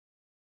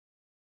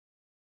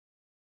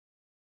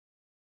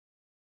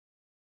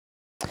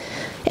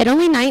At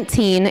only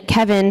 19,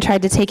 Kevin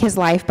tried to take his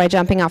life by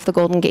jumping off the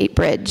Golden Gate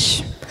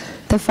Bridge.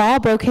 The fall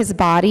broke his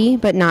body,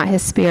 but not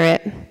his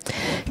spirit.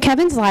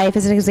 Kevin's life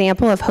is an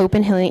example of hope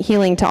and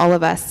healing to all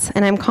of us,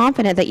 and I'm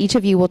confident that each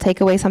of you will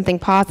take away something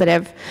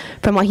positive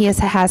from what he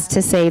has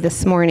to say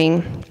this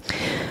morning.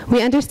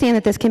 We understand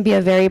that this can be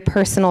a very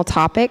personal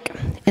topic,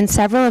 and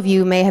several of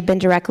you may have been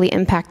directly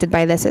impacted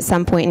by this at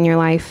some point in your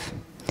life.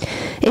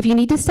 If you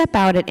need to step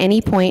out at any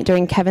point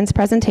during Kevin's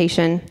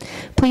presentation,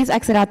 please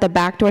exit out the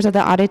back doors of the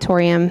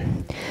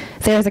auditorium.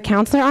 There is a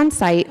counselor on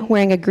site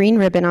wearing a green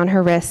ribbon on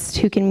her wrist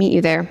who can meet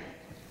you there.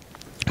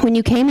 When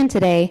you came in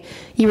today,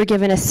 you were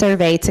given a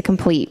survey to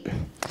complete.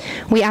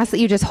 We ask that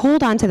you just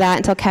hold on to that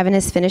until Kevin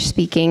is finished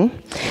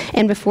speaking.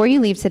 And before you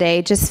leave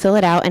today, just fill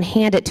it out and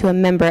hand it to a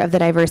member of the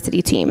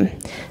diversity team.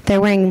 They're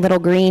wearing little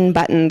green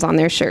buttons on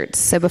their shirts.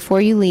 So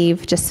before you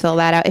leave, just fill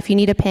that out. If you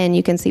need a pen,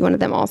 you can see one of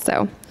them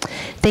also.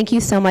 Thank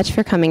you so much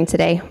for coming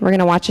today. We're going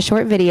to watch a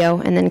short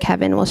video, and then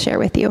Kevin will share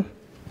with you.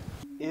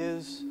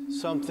 Is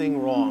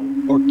something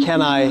wrong, or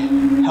can I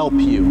help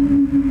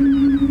you?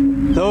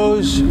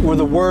 Those were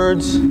the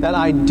words that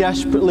I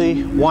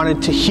desperately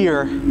wanted to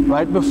hear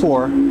right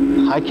before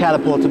I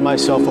catapulted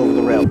myself over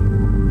the rail.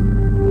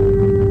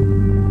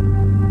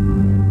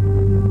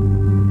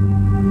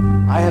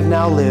 I have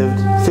now lived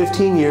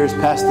 15 years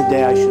past the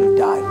day I should have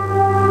died.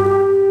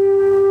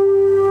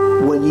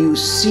 When you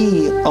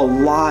see a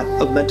lot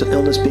of mental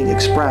illness being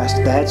expressed,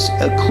 that's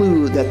a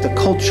clue that the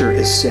culture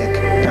is sick,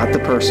 not the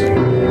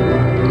person.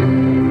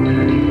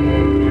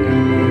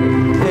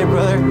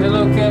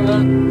 Hello,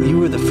 Kevin. You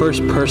were the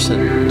first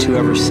person to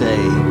ever say,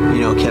 you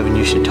know, Kevin,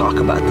 you should talk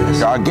about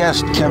this. Our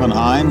guest, Kevin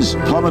Hines,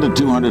 plummeted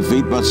 200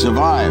 feet but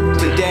survived.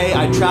 Today,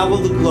 I travel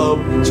the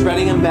globe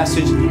spreading a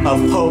message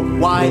of hope.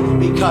 Why?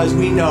 Because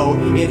we know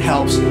it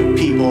helps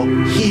people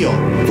heal.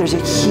 There's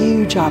a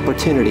huge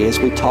opportunity as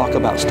we talk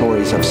about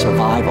stories of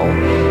survival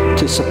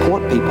to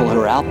support people who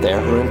are out there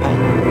who are in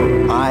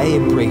pain. I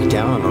break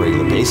down on a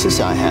regular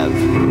basis. I have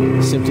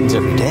symptoms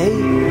every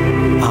day.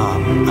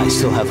 I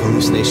still have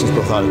hallucinations,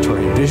 both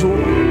auditory and visual.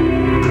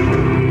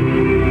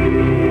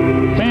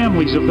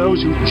 Families of those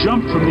who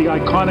jumped from the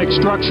iconic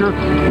structure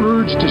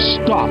urged to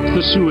stop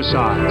the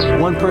suicides.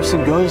 One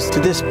person goes to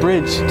this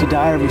bridge to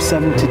die every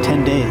 7 to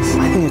 10 days.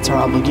 I think it's our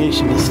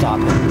obligation to stop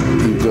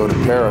it. You go to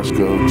Paris,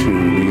 go to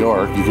New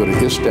York, you go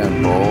to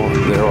Istanbul,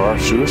 there are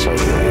suicide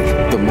rates.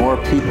 The more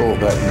people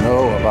that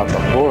know about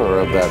the horror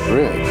of that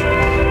bridge,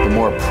 the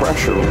more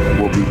pressure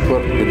will be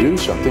put to do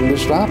something to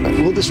stop it.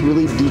 Will this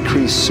really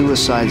decrease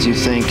suicides, you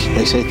think?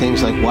 They say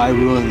things like, why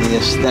ruin the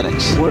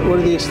aesthetics? What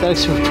are the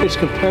aesthetics of a bridge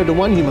compared to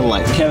one human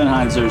life? Kevin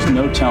Hines, there's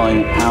no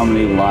telling how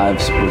many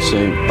lives were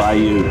saved by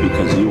you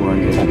because you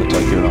weren't able to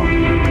take your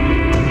own.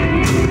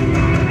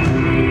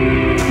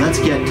 Let's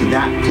get to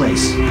that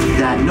place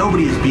that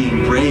nobody is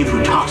being brave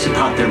who talks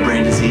about their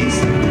brain disease.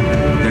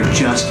 They're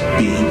just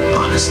being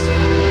honest.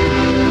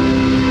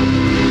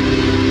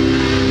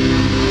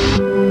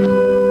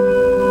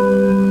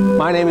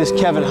 My name is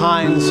Kevin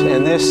Hines,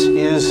 and this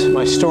is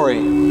my story.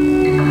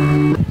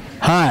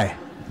 Hi.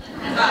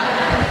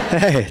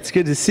 Hey, it's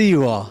good to see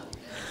you all.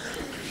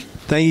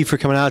 Thank you for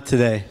coming out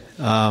today.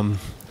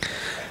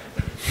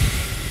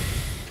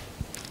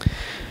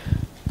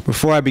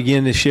 Before I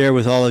begin to share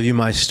with all of you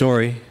my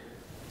story,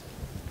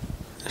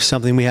 there's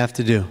something we have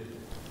to do.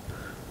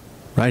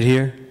 Right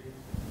here,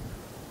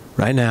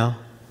 right now,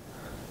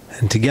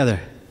 and together.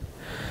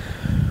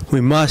 We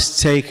must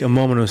take a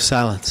moment of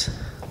silence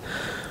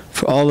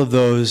for all of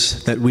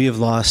those that we have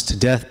lost to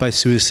death by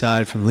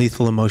suicide from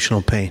lethal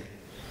emotional pain.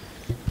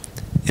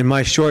 In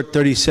my short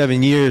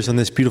 37 years on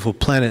this beautiful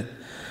planet,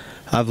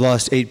 I've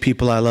lost 8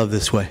 people I love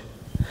this way,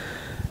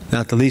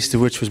 not the least of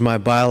which was my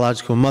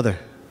biological mother,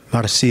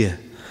 Marcia.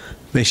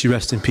 May she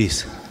rest in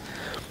peace.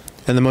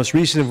 And the most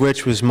recent of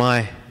which was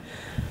 3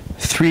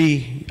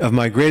 of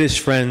my greatest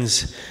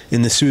friends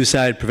in the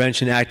suicide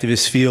prevention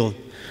activist field,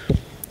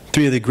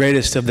 3 of the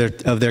greatest of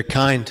their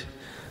kind,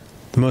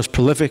 the most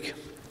prolific,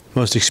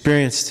 most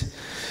experienced,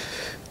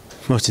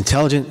 most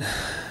intelligent,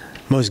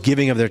 most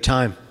giving of their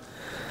time.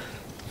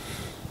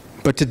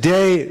 But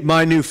today,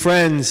 my new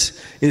friends,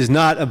 is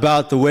not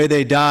about the way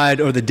they died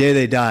or the day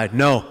they died.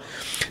 No.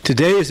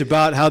 Today is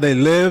about how they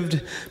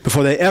lived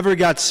before they ever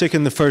got sick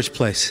in the first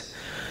place.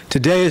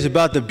 Today is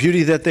about the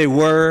beauty that they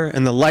were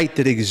and the light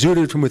that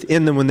exuded from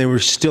within them when they were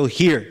still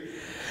here.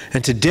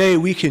 And today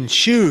we can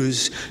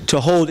choose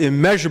to hold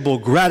immeasurable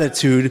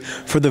gratitude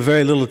for the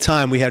very little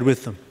time we had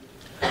with them.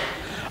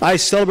 I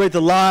celebrate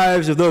the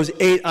lives of those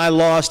 8 I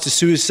lost to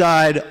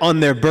suicide on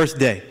their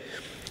birthday,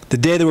 the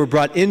day they were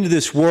brought into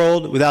this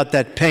world without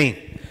that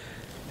pain.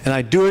 And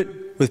I do it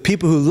with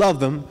people who love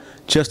them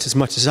just as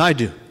much as I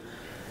do.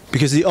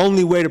 Because the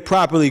only way to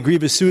properly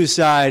grieve a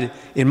suicide,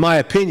 in my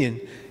opinion,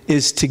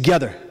 is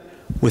together,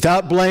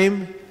 without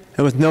blame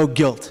and with no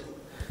guilt.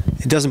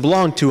 It doesn't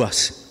belong to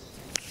us.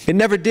 It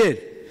never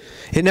did.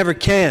 It never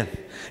can.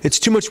 It's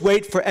too much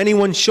weight for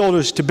anyone's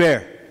shoulders to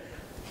bear.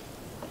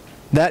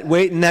 That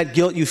weight and that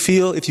guilt you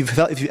feel, if you've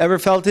ever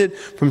felt it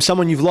from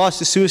someone you've lost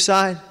to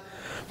suicide,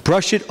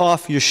 brush it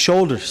off your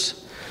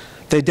shoulders.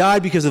 They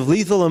died because of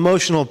lethal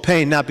emotional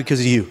pain, not because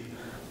of you.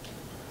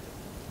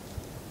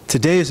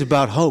 Today is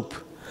about hope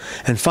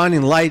and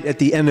finding light at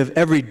the end of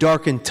every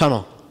darkened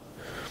tunnel.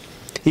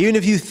 Even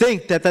if you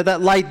think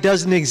that light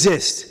doesn't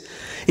exist,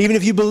 even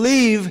if you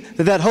believe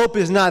that hope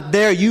is not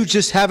there, you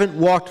just haven't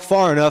walked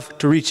far enough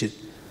to reach it.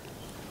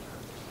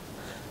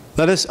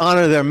 Let us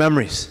honor their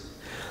memories.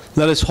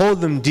 Let us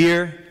hold them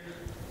dear.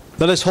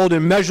 Let us hold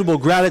immeasurable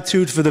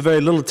gratitude for the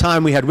very little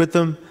time we had with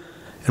them.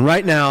 And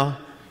right now,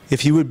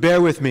 if you would bear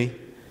with me,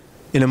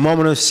 in a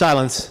moment of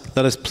silence,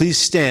 let us please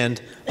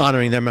stand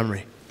honoring their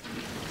memory,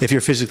 if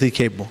you're physically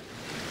capable.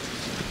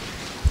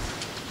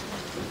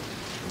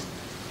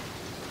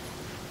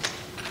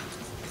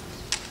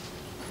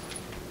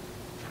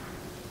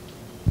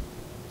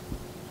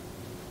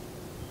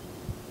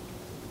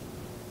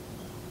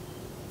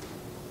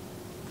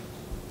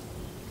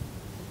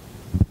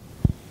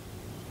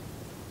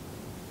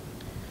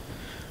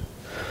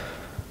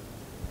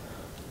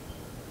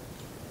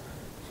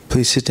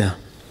 Please sit down.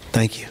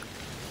 Thank you.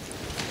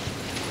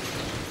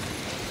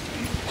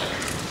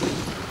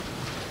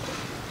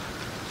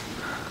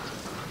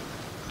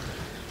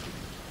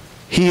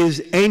 He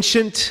is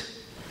ancient,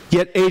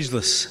 yet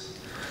ageless.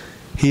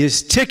 He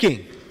is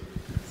ticking,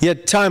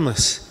 yet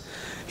timeless.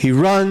 He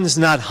runs,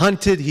 not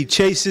hunted. He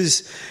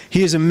chases.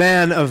 He is a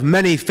man of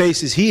many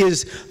faces. He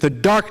is the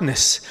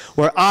darkness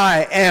where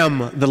I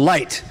am the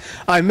light.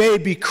 I may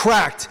be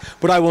cracked,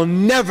 but I will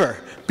never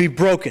be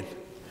broken.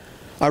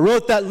 I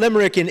wrote that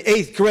limerick in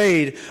 8th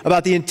grade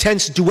about the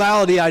intense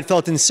duality I'd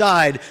felt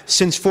inside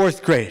since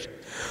 4th grade.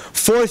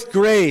 4th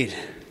grade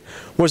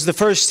was the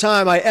first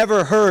time I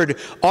ever heard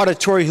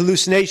auditory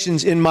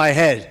hallucinations in my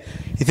head.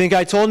 You think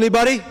I told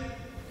anybody?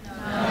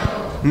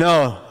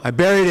 No, I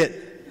buried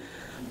it.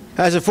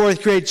 As a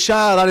 4th grade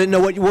child, I didn't know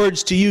what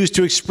words to use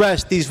to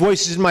express these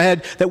voices in my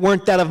head that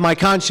weren't that of my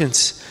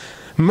conscience.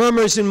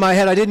 Murmurs in my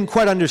head I didn't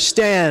quite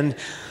understand,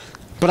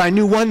 but I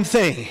knew one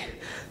thing.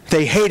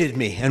 They hated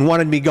me and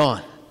wanted me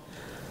gone.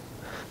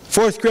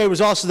 4th grade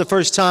was also the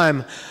first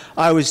time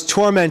I was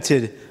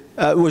tormented.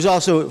 It was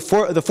also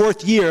the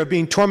 4th year of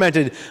being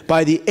tormented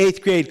by the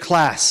 8th grade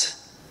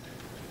class.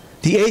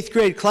 The 8th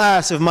grade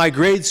class of my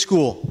grade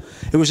school.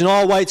 It was an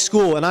all-white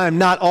school, and I am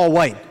not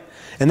all-white.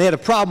 And they had a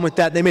problem with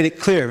that. They made it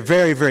clear,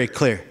 very, very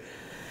clear.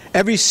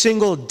 Every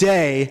single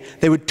day,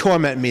 they would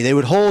torment me. They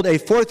would hold a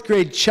 4th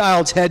grade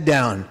child's head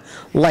down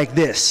like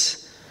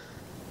this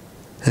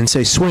and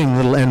say, "Swing,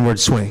 little N-word,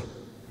 swing."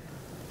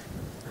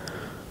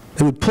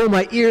 They would pull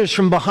my ears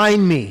from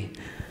behind me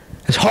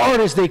as hard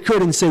as they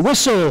could and say,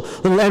 "Whistle,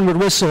 little N-word,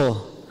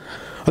 whistle."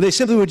 Or they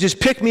simply would just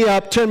pick me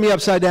up, turn me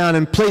upside down,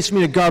 and place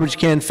me in a garbage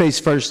can face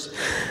first,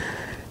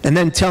 and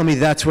then tell me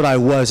that's what I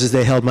was as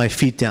they held my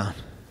feet down.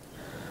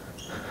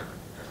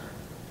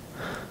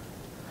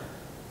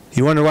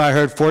 You wonder why I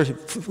heard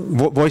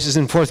voices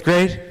in 4th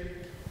grade?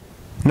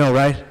 No,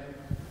 right?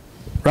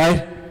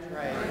 Right?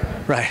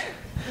 Right.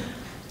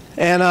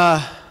 And,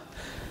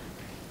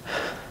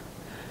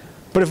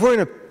 but if we're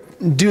going to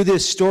do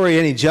this story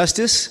any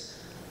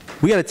justice,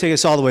 we got to take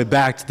us all the way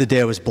back to the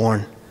day I was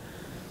born.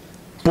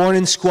 Born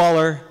in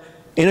squalor,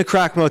 in a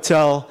crack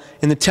motel,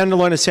 in the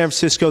Tenderloin of San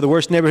Francisco, the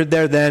worst neighborhood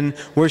there then,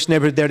 worst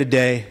neighborhood there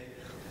today.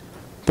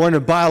 Born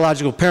to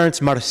biological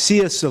parents,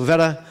 Marcia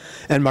Silvera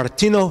and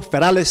Martino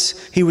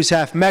Ferrales. He was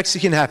half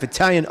Mexican, half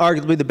Italian,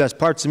 arguably the best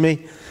parts of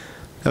me.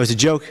 That was a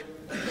joke.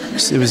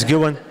 It was a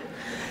good one.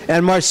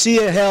 And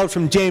Marcia hailed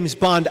from James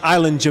Bond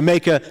Island,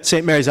 Jamaica,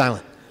 St. Mary's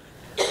Island.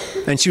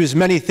 And she was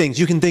many things.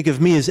 You can think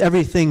of me as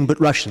everything but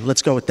Russian.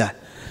 Let's go with that.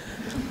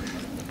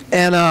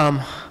 And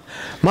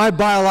my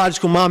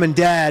biological mom and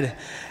dad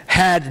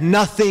had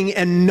nothing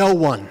and no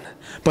one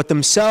but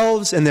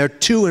themselves and their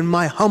two, in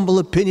my humble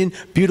opinion,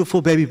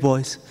 beautiful baby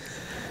boys.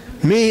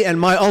 Me and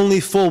my only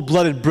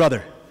full-blooded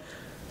brother.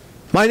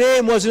 My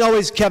name wasn't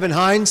always Kevin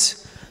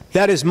Hines.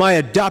 That is my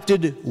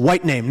adopted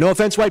white name. No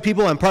offense, white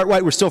people. I'm part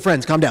white. We're still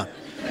friends. Calm down.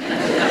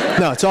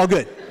 No, it's all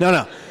good.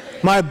 No.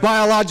 My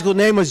biological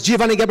name was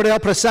Giovanni Gabriel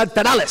Prasad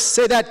Ferrales.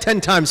 Say that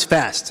 10 times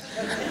fast.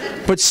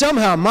 But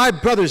somehow my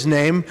brother's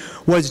name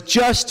was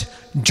just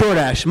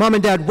Jordash. Mom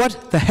and Dad,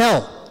 what the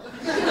hell?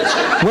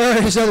 Where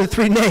are his other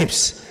 3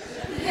 names?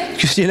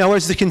 Because,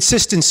 where's the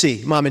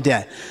consistency, Mom and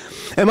Dad?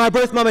 And my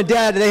birth mom and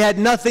dad, they had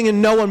nothing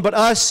and no one but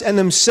us and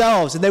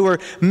themselves. And they were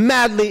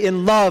madly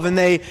in love. And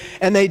they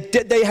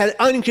had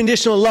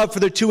unconditional love for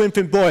their 2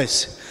 infant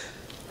boys.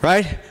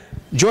 Right?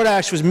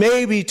 Jordash was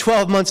maybe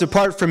 12 months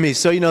apart from me,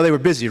 so they were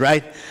busy,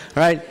 right?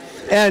 Right?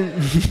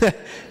 And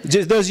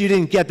just those of you who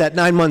didn't get that,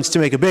 9 months to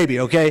make a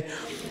baby, okay?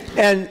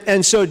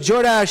 And so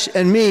Jordash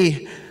and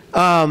me,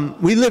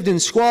 we lived in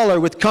squalor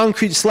with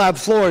concrete slab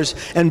floors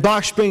and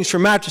box springs for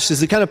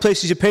mattresses, the kind of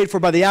places you paid for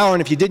by the hour,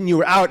 and if you didn't, you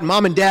were out. And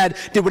Mom and Dad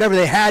did whatever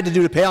they had to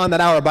do to pay on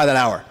that hour by that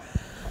hour,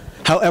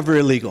 however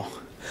illegal.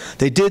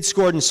 They did,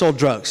 scored, and sold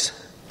drugs.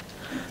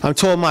 I'm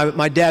told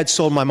my dad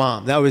sold my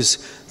mom. That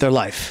was their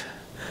life.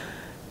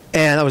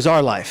 And that was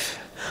our life.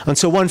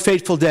 Until one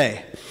fateful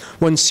day,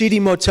 when seedy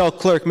motel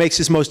clerk makes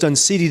his most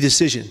unseedy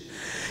decision.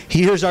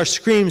 He hears our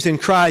screams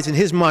and cries in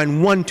his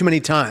mind one too many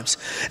times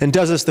and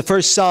does us the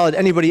first solid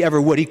anybody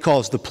ever would. He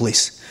calls the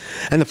police.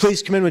 And the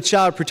police come in with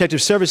Child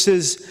Protective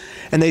Services,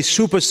 and they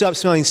swoop us up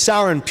smelling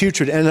sour and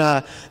putrid. And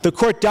the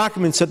court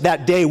documents of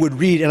that day would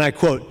read, and I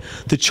quote,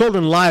 "The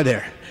children lie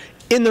there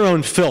in their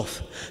own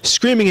filth,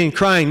 screaming and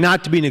crying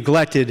not to be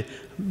neglected,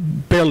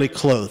 barely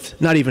clothed,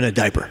 not even a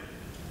diaper.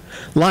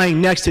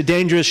 Lying next to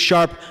dangerous,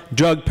 sharp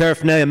drug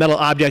paraphernalia, metal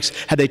objects,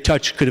 had they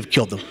touched, could have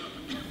killed them.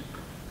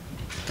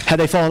 Had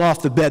they fallen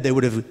off the bed, they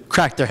would have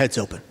cracked their heads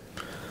open."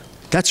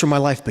 That's where my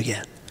life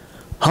began.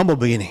 Humble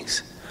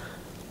beginnings.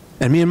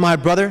 And me and my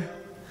brother,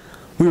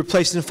 we were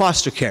placed in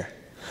foster care.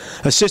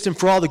 A system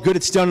for all the good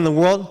it's done in the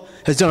world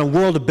has done a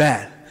world of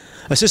bad.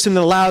 A system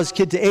that allows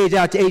kids to age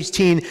out to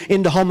 18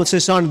 into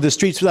homelessness onto the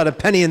streets without a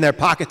penny in their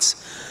pockets.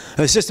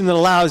 A system that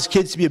allows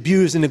kids to be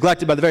abused and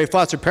neglected by the very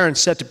foster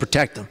parents set to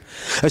protect them.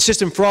 A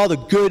system for all the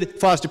good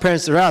foster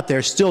parents that are out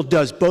there still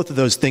does both of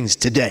those things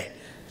today.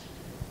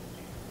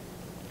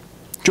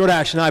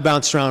 Jordash and I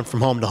bounced around from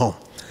home to home.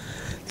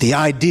 The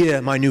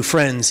idea, my new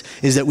friends,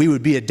 is that we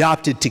would be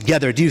adopted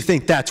together. Do you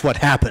think that's what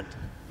happened?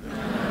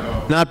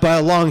 No. Not by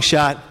a long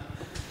shot.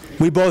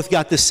 We both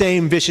got the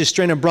same vicious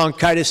strain of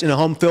bronchitis in a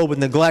home filled with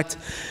neglect,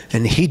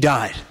 and he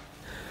died.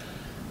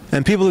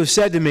 And people have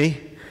said to me,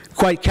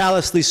 quite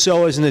callously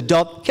so as an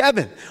adult,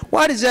 "Kevin,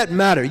 why does that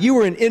matter? You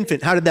were an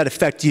infant. How did that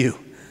affect you?"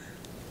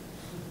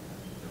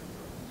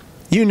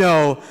 You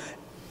know,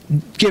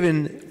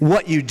 given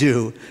what you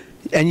do,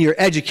 and you're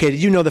educated,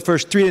 you know the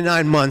first 3 to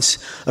 9 months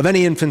of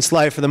any infant's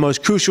life are the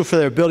most crucial for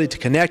their ability to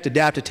connect,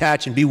 adapt,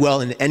 attach, and be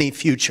well in any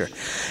future.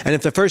 And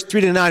if the first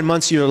 3 to 9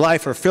 months of your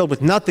life are filled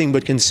with nothing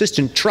but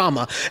consistent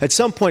trauma, at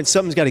some point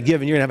something's got to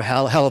give and you're going to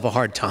have a hell of a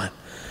hard time.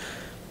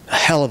 A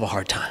hell of a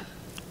hard time.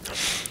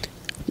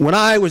 When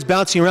I was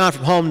bouncing around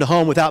from home to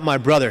home without my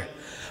brother,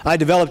 I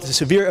developed a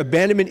severe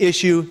abandonment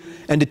issue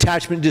and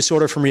detachment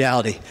disorder from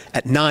reality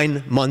at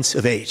 9 months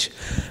of age.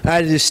 I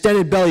had a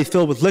distended belly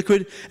filled with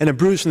liquid and a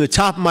bruise from the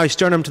top of my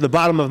sternum to the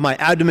bottom of my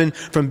abdomen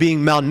from being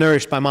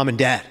malnourished by mom and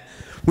dad.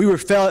 We were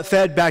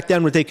fed back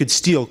then what they could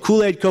steal.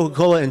 Kool-Aid,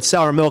 Coca-Cola, and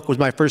sour milk was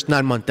my first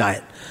 9-month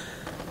diet.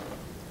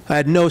 I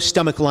had no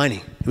stomach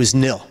lining. It was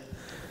nil.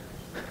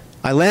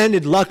 I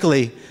landed,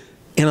 luckily,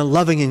 in a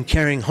loving and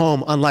caring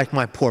home, unlike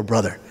my poor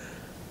brother.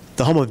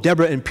 The home of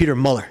Deborah and Peter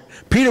Muller.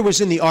 Peter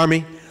was in the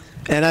Army,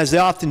 and as they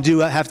often do,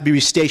 have to be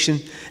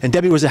restationed, and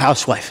Debbie was a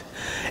housewife.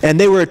 And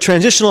they were a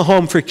transitional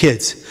home for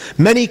kids.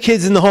 Many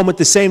kids in the home at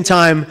the same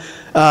time,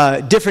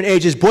 different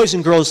ages, boys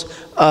and girls.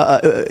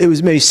 It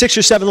was maybe 6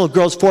 or 7 little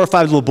girls, 4 or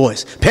 5 little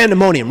boys.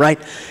 Pandemonium, right?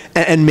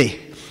 And me.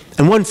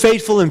 And one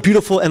fateful and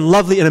beautiful and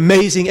lovely and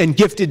amazing and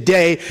gifted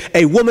day,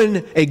 a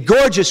woman, a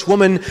gorgeous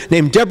woman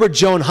named Deborah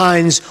Joan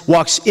Hines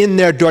walks in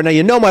their door. Now,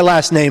 you know my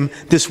last name.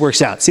 This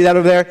works out. See that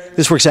over there?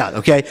 This works out,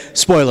 okay?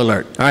 Spoiler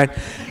alert, all right?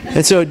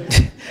 And so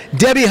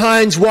Debbie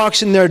Hines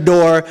walks in their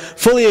door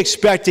fully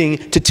expecting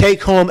to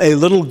take home a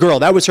little girl.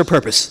 That was her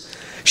purpose.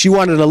 She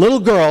wanted a little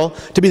girl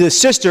to be the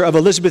sister of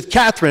Elizabeth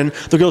Catherine,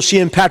 the girl she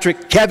and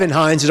Patrick Kevin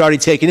Hines had already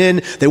taken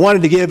in. They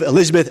wanted to give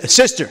Elizabeth a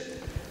sister.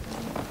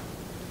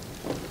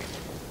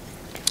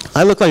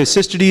 I look like a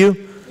sister to you?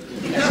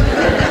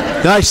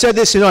 Now, I said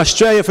this in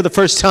Australia for the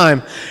first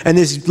time, and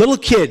this little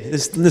kid,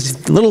 this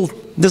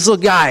little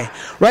guy,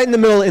 right in the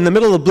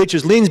middle of the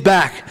bleachers, leans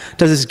back,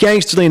 does his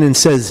gangster lean, and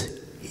says,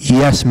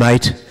 "Yes,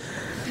 mate."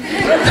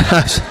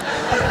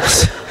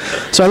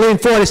 So I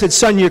leaned forward and I said,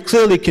 "Son, you're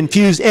clearly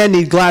confused and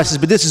need glasses,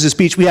 but this is a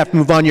speech. We have to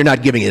move on. You're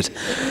not giving it."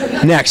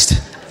 Next.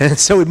 And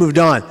so we moved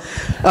on.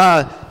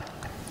 I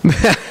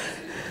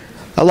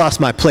lost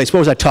my place. What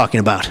was I talking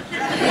about?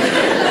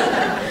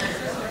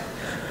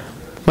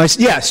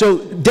 So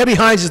Debbie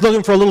Hines is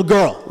looking for a little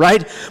girl,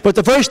 right? But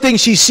the first thing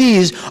she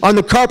sees on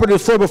the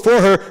carpeted floor before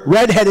her,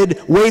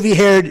 red-headed,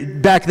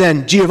 wavy-haired, back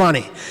then,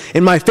 Giovanni,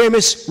 in my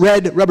famous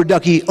red rubber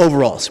ducky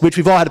overalls, which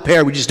we've all had a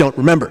pair, we just don't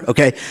remember,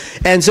 okay?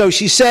 And so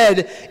she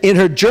said in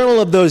her journal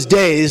of those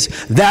days,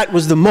 that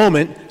was the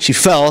moment she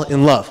fell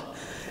in love.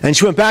 And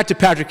she went back to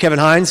Patrick Kevin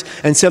Hines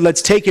and said,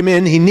 "Let's take him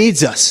in, he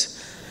needs us."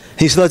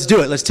 He said, "Let's do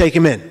it, let's take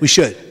him in, we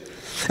should."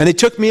 And they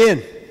took me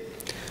in.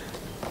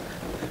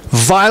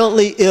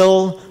 Violently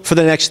ill for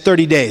the next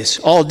 30 days,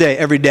 all day,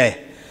 every day,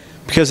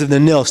 because of the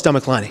nil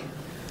stomach lining.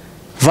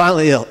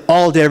 Violently ill,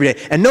 all day, every day.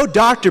 And no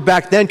doctor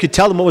back then could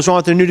tell them what was wrong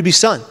with their new-to-be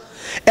son.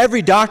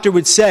 Every doctor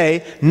would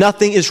say,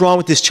 nothing is wrong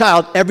with this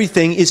child,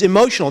 everything is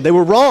emotional. They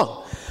were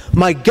wrong.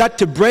 My gut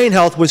to brain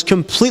health was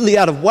completely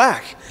out of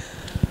whack.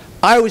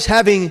 I was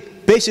having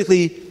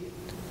basically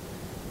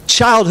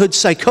childhood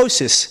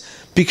psychosis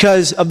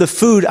because of the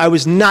food I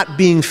was not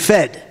being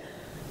fed.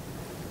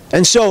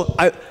 And so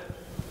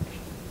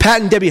Pat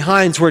and Debbie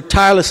Hines worked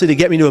tirelessly to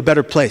get me to a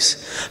better place.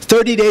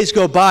 30 days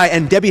go by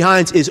and Debbie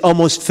Hines is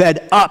almost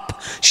fed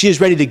up. She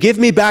is ready to give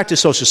me back to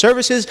social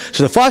services,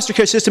 to the foster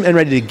care system, and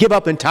ready to give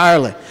up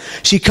entirely.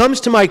 She comes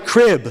to my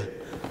crib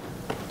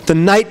the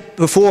night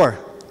before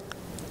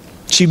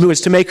she was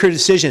to make her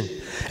decision.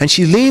 And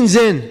she leans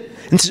in,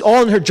 and this is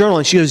all in her journal,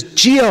 and she goes,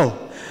 "Gio,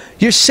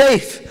 you're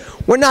safe.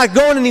 We're not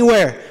going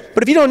anywhere.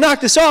 But if you don't knock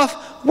this off,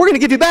 we're going to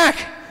give you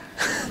back."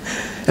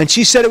 And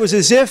she said it was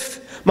as if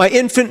my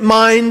infant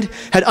mind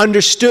had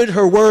understood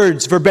her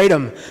words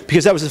verbatim,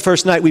 because that was the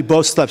first night we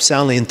both slept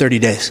soundly in 30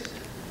 days.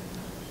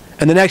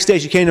 And the next day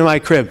she came to my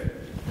crib,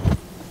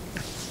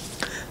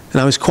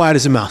 and I was quiet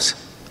as a mouse.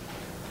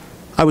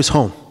 I was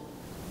home.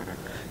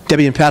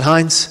 Debbie and Pat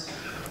Hines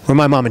were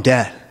my mom and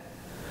dad.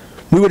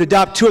 We would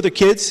adopt 2 other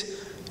kids.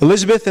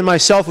 Elizabeth and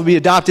myself would be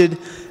adopted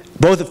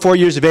both at 4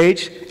 years of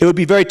age. It would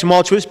be very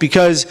tumultuous,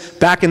 because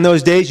back in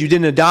those days you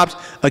didn't adopt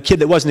a kid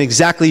that wasn't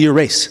exactly your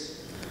race.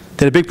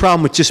 They had a big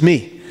problem with just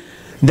me.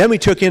 Then we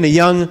took in a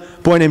young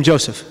boy named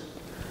Joseph,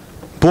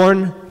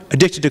 born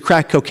addicted to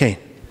crack cocaine,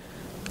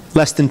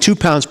 less than 2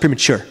 pounds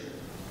premature.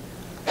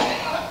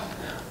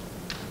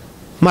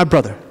 My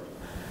brother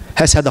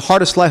has had the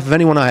hardest life of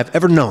anyone I have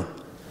ever known.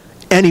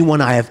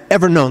 Anyone I have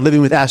ever known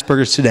living with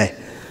Asperger's today,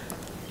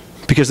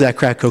 because of that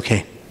crack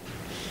cocaine.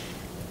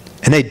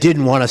 And they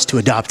didn't want us to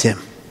adopt him.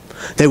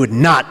 They would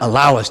not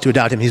allow us to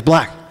adopt him. He's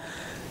black.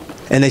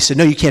 And they said,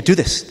 no, you can't do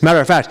this. Matter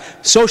of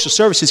fact, social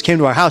services came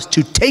to our house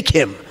to take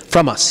him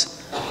from us.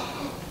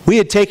 We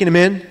had taken him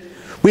in.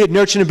 We had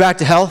nurtured him back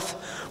to health.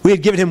 We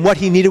had given him what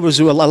he needed, was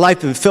a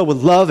life filled with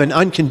love and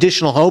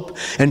unconditional hope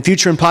and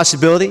future and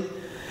possibility.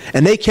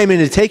 And they came in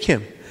to take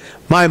him.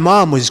 My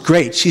mom was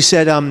great. She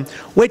said,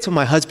 wait till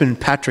my husband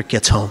Patrick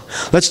gets home.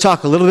 Let's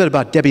talk a little bit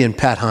about Debbie and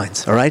Pat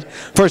Hines, all right?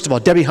 First of all,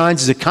 Debbie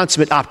Hines is a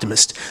consummate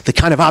optimist, the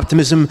kind of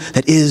optimism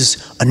that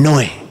is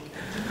annoying.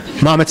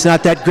 Mom, it's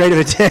not that great of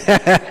a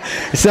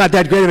it's not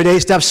that great of a day.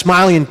 Stop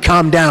smiling and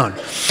calm down.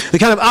 The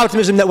kind of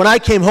optimism that when I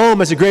came home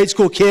as a grade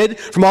school kid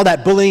from all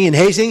that bullying and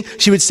hazing,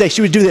 she would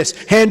do this,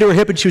 hand to her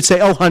hip, and she would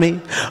say, oh,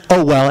 honey,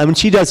 oh, well. And when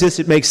she does this,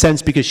 it makes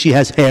sense because she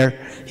has hair,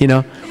 you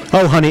know.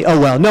 Oh, honey, oh,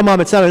 well. No, Mom,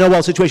 it's not an oh,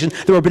 well situation.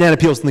 There were banana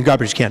peels in the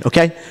garbage can,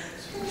 okay?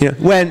 You know,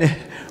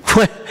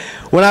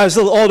 when I was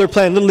a little older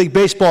playing Little League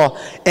Baseball,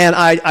 and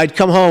I'd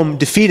come home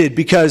defeated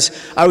because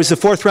I was the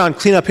 4th round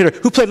cleanup hitter.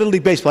 Who played Little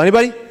League Baseball?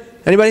 Anybody?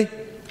 Anybody?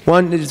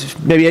 One,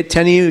 maybe 8,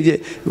 10 of you.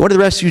 What do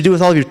the rest of you do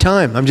with all of your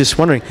time? I'm just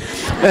wondering.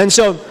 And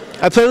so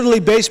I played Little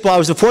League Baseball. I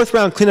was the 4th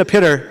round cleanup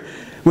hitter,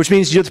 which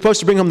means you're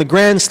supposed to bring home the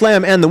grand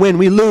slam and the win.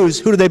 We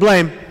lose. Who do they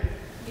blame?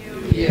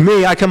 You.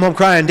 Me. I come home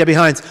crying. Debbie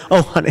Hines.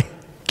 Oh, honey.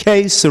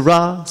 Que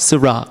sera,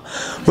 sera.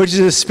 Which is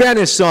a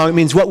Spanish song. It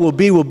means what will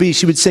be, will be.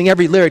 She would sing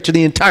every lyric to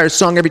the entire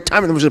song every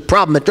time there was a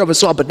problem that drove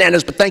us all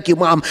bananas. But thank you,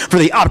 Mom, for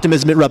the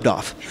optimism it rubbed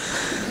off.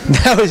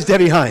 That was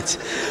Debbie Hines.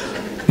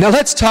 Now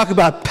let's talk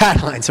about Pat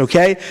Hines,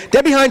 okay?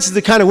 Debbie Hines is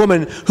the kind of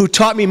woman who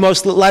taught me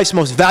life's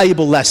most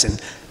valuable lesson.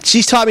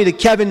 She's taught me she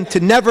taught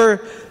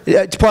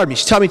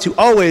me to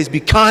always be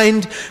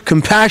kind,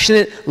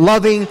 compassionate,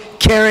 loving,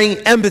 caring,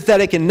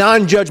 empathetic, and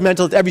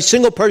non-judgmental to every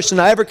single person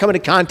I ever come into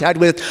contact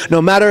with,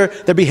 no matter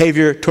their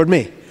behavior toward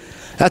me.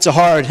 That's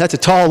a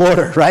tall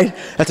order, right?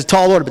 That's a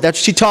tall order, but that's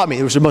what she taught me.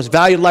 It was the most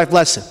valued life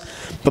lesson.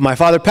 But my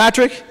father,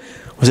 Patrick,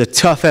 was a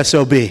tough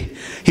SOB.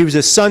 He was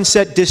a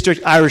Sunset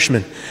District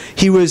Irishman.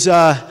 He was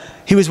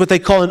what they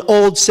call an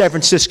old San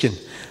Franciscan.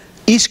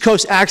 East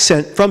Coast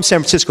accent from San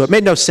Francisco. It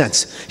made no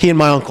sense, he and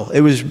my uncle.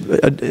 It was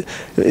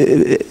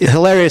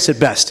hilarious at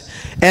best.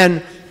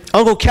 And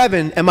Uncle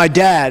Kevin and my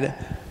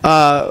dad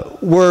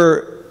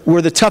were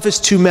the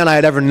toughest 2 men I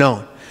had ever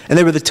known. And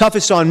they were the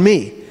toughest on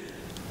me.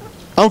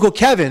 Uncle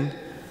Kevin,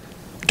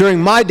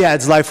 during my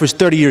dad's life, was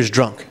 30 years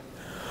drunk.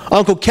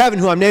 Uncle Kevin,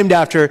 who I'm named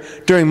after,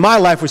 during my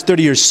life was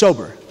 30 years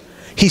sober.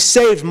 He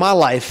saved my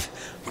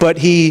life, but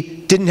he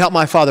didn't help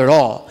my father at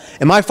all.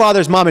 And my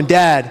father's mom and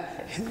dad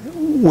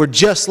were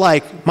just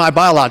like my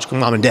biological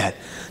mom and dad.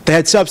 They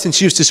had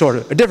substance use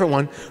disorder, a different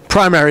one,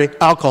 primary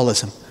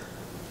alcoholism.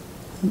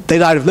 They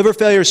died of liver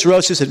failure,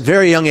 cirrhosis at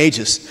very young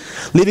ages,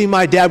 leaving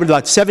my dad with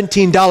about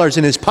 $17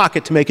 in his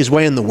pocket to make his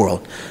way in the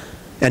world,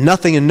 and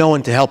nothing and no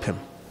one to help him.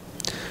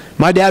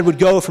 My dad would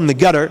go from the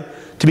gutter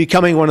to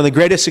becoming one of the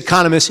greatest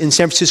economists in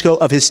San Francisco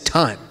of his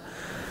time.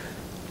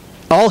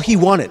 All he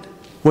wanted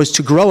was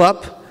to grow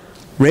up,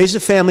 raise a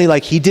family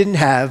like he didn't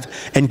have,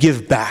 and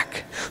give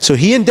back. So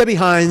he and Debbie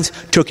Hines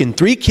took in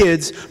 3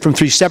 kids from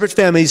 3 separate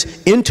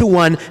families into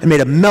one and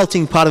made a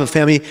melting pot of a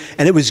family,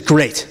 and it was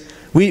great.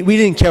 We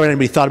didn't care what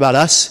anybody thought about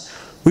us.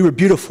 We were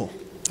beautiful,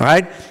 all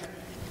right?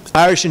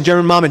 Irish and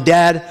German mom and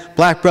dad,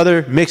 black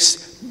brother,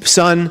 mixed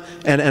son,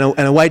 and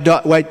a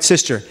white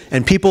sister.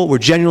 And people were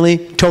genuinely,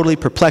 totally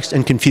perplexed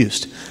and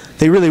confused.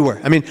 They really were.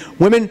 I mean,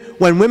 when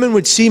women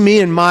would see me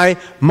and my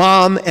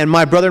mom and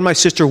my brother and my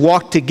sister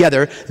walk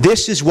together,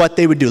 this is what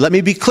they would do. Let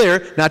me be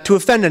clear, not to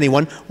offend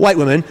anyone. White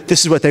women,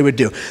 this is what they would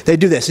do. They'd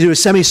do this. They'd do a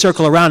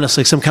semicircle around us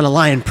like some kind of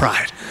lion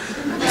pride.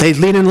 They'd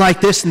lean in like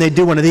this and they'd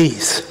do one of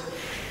these.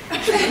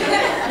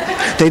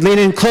 They'd lean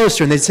in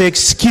closer and they'd say,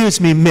 "Excuse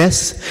me,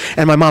 miss."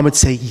 And my mom would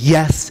say,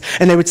 "Yes."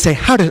 And they would say,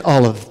 "How did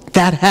all of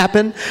that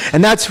happen?"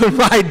 And that's when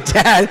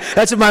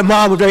that's when my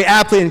mom would very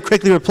aptly and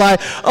quickly reply,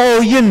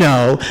 "Oh, you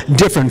know,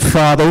 different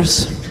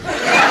fathers."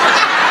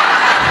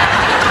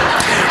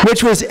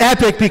 Which was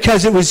epic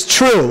because it was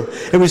true.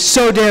 It was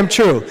so damn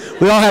true.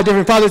 We all had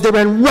different fathers. They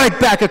ran right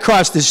back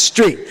across the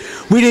street.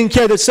 We didn't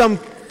care that some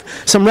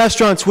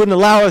restaurants wouldn't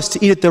allow us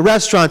to eat at the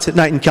restaurants at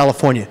night in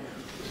California.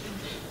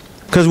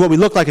 because of what we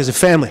look like as a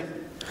family.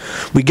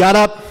 We got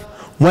up,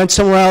 went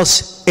somewhere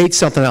else, ate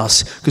something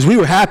else, because we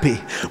were happy.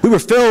 We were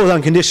filled with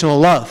unconditional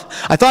love.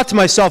 I thought to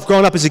myself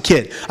growing up as a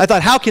kid, I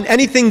thought, how can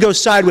anything go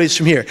sideways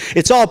from here?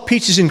 It's all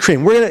peaches and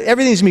cream.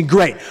 Everything's going to be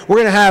great. We're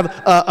going to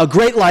have a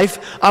great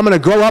life. I'm going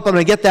to grow up. I'm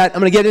going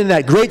to get into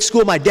that great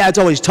school my dad's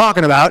always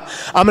talking about.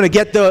 I'm going to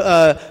get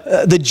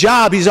the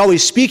job he's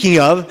always speaking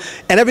of,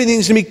 and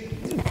everything's going to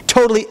be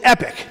totally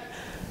epic.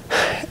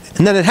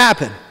 And then it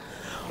happened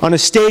on a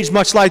stage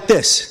much like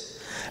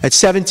this at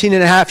 17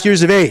 and a half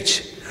years of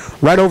age.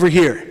 Right over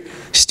here.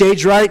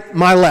 Stage right,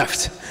 my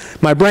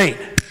left. My brain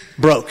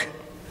broke.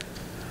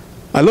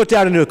 I looked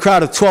out into a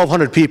crowd of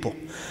 1,200 people.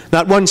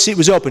 Not one seat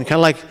was open, kind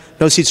of like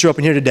no seats are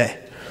open here today.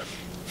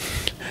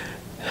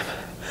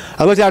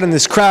 I looked out in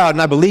this crowd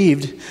and I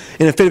believed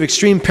in a fit of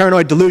extreme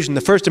paranoid delusion,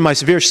 the first of my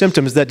severe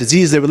symptoms, that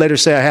disease they would later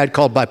say I had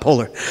called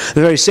bipolar.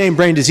 The very same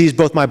brain disease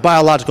both my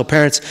biological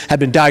parents had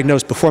been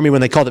diagnosed before me when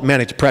they called it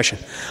manic depression.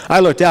 I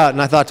looked out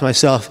and I thought to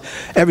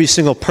myself, every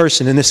single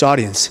person in this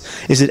audience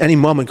is at any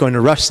moment going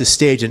to rush the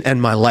stage and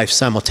end my life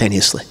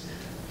simultaneously.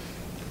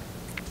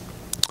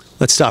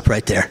 Let's stop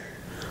right there.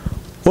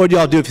 What would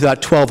y'all do if you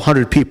thought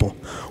 1,200 people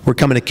were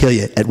coming to kill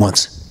you at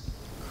once?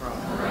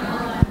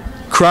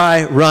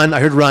 Cry, run. I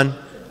heard run.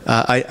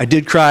 I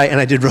did cry and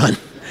I did run.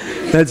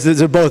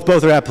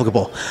 Both are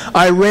applicable.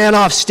 I ran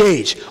off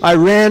stage. I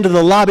ran to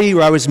the lobby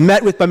where I was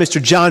met with by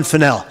Mr. John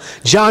Fennell.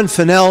 John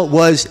Fennell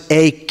was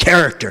a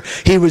character.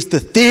 He was the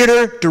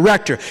theater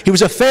director. He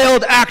was a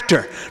failed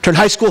actor turned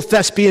high school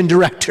thespian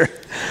director.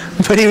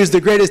 But he was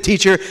the greatest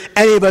teacher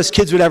any of us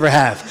kids would ever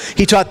have.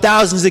 He taught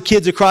thousands of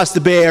kids across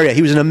the Bay Area.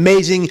 He was an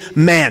amazing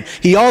man.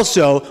 He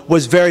also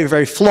was very,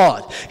 very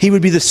flawed. He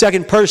would be the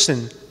second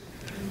person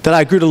that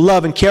I grew to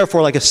love and care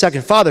for like a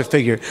second father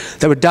figure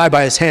that would die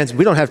by his hands.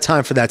 We don't have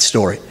time for that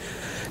story.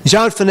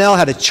 John Fennell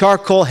had a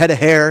charcoal head of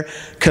hair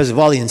because of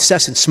all the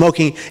incessant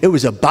smoking. It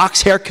was a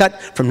box haircut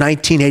from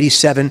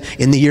 1987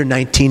 in the year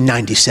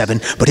 1997,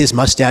 but his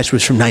mustache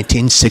was from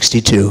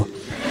 1962.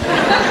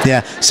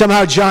 Yeah,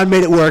 somehow John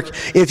made it work.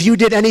 If you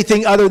did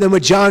anything other than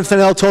what John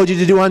Fennell told you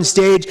to do on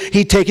stage,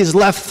 he'd take his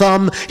left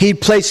thumb,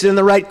 he'd place it in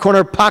the right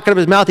corner pocket of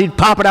his mouth, he'd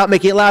pop it out,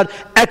 making a loud,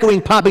 echoing,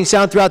 popping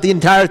sound throughout the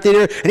entire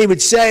theater, and he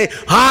would say,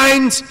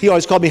 Hines, he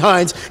always called me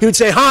Hines, he would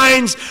say,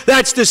 Hines,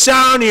 that's the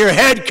sound of your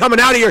head coming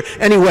out of your,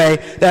 anyway,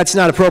 that's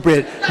not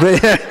appropriate,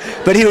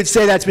 but he would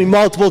say that to me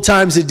multiple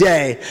times a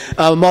day,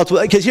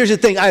 because here's the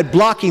thing, I had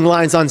blocking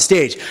lines on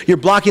stage. Your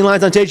blocking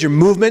lines on stage, your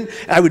movement,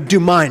 I would do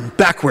mine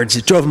backwards.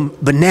 It drove him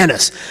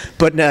bananas.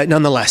 But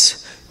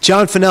nonetheless,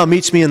 John Fennell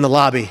meets me in the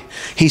lobby.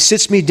 He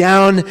sits me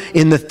down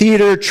in the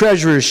theater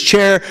treasurer's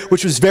chair,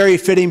 which was very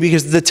fitting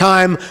because at the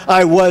time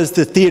I was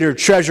the theater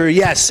treasurer.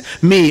 Yes,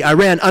 me. I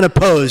ran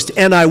unopposed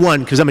and I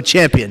won because I'm a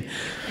champion.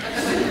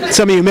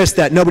 Some of you missed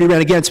that. Nobody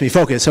ran against me.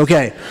 Focus.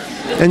 Okay.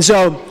 And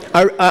so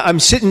I'm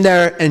sitting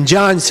there and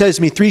John says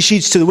to me 3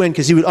 sheets to the wind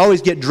because he would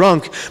always get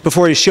drunk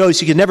before his shows.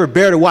 He could never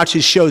bear to watch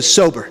his shows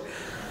sober.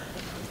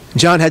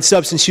 John had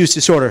substance use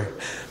disorder.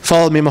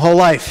 Followed me my whole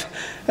life.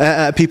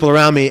 People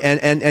around me,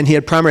 and he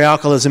had primary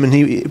alcoholism,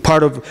 and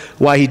part of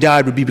why he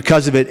died would be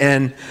because of it.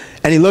 And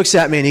he looks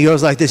at me and he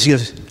goes like this. He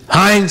goes,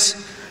 Hines,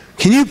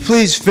 can you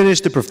please finish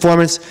the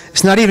performance?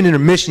 It's not even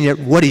intermission yet.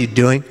 What are you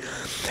doing?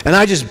 And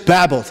I just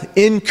babbled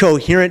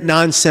incoherent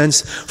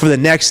nonsense for the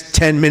next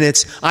 10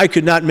 minutes. I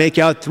could not make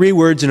out 3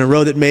 words in a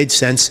row that made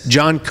sense.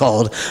 John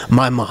called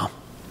my mom.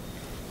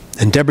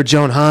 And Deborah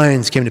Joan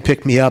Hines came to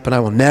pick me up, and I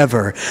will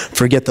never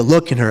forget the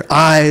look in her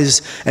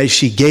eyes as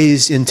she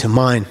gazed into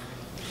mine.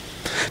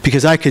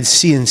 Because I could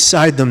see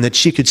inside them that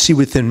she could see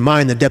within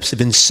mine the depths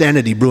of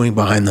insanity brewing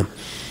behind them.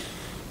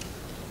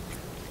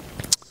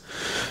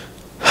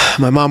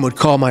 My mom would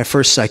call my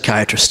first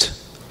psychiatrist,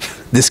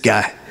 this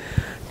guy,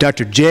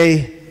 Dr.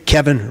 J.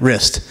 Kevin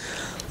Rist.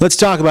 Let's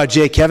talk about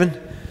J. Kevin.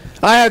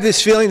 I have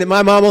this feeling that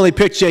my mom only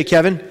picked J.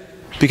 Kevin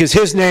because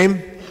his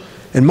name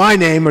and my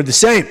name are the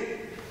same.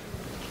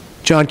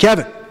 John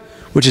Kevin,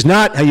 which is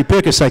not how you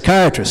pick a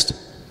psychiatrist.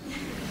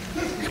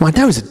 Come on,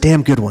 that was a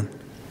damn good one.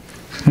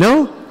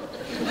 No?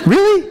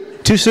 Really?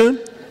 Too soon?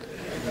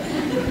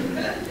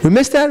 We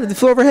missed that with the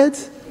floor of our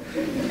heads?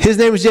 His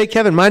name was J.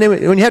 Kevin. My name,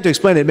 when you have to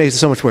explain it, it makes it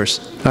so much worse.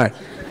 All right.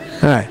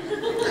 All right.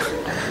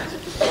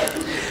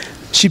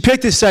 She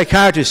picked this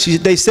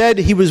psychiatrist. They said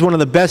he was one of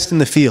the best in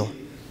the field.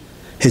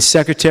 His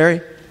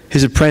secretary,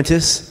 his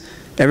apprentice,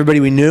 everybody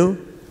we knew,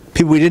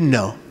 people we didn't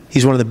know.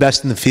 He's one of the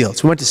best in the field.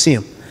 So we went to see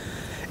him.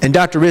 And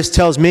Dr. Rist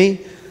tells me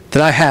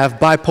that I have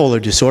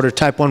bipolar disorder,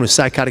 type 1 with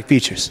psychotic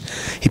features.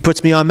 He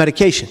puts me on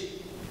medication.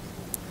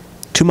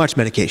 Too much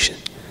medication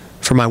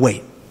for my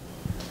weight.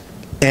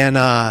 And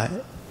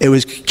it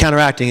was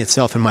counteracting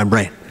itself in my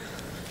brain.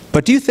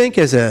 But do you think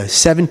as a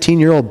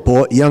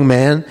 17-year-old young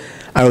man,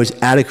 I was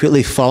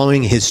adequately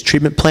following his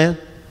treatment plan?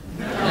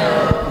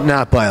 No.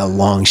 Not by a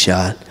long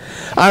shot.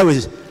 I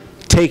was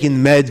taking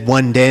meds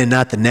one day and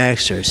not the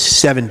next, or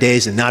 7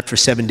 days and not for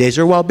 7 days,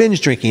 or while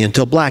binge drinking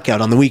until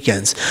blackout on the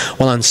weekends,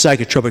 while on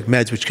psychotropic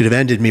meds which could have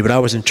ended me, but I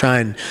wasn't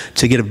trying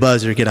to get a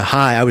buzz or get a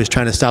high. I was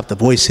trying to stop the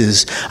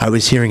voices I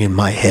was hearing in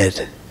my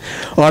head.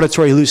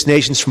 Auditory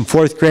hallucinations from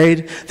 4th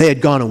grade, they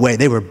had gone away.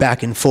 They were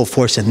back in full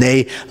force, and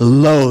they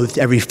loathed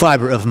every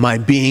fiber of my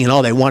being, and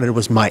all they wanted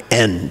was my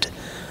end.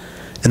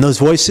 And those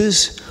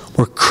voices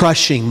were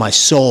crushing my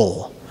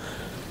soul,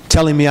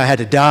 telling me I had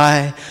to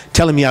die,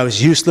 telling me I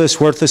was useless,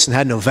 worthless, and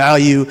had no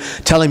value,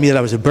 telling me that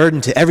I was a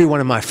burden to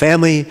everyone in my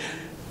family,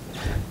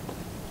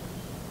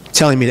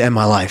 telling me to end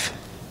my life.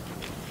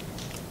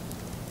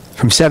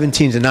 From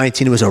 17 to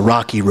 19, it was a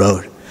rocky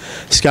road,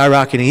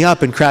 skyrocketing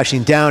up and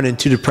crashing down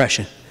into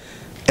depression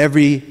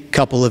every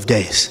couple of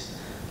days.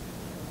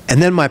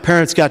 And then my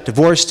parents got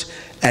divorced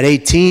at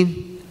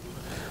 18.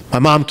 My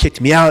mom kicked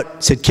me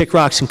out, said, kick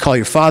rocks and call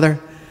your father.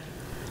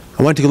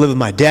 I went to go live with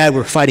my dad.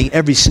 We're fighting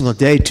every single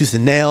day, tooth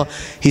and nail.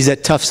 He's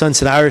that tough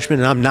Sunset Irishman,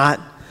 and I'm not.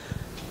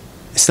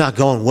 It's not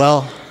going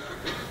well.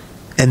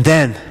 And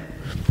then,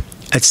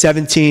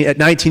 at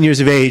 19 years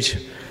of age,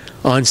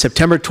 on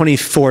September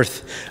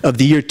 24th of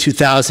the year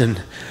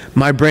 2000,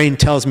 my brain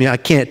tells me I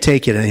can't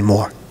take it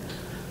anymore.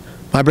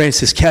 My brain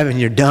says, Kevin,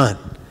 you're done.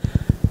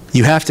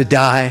 You have to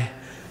die.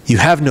 You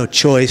have no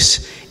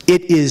choice.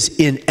 It is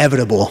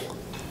inevitable.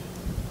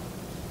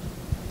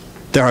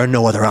 There are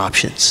no other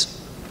options.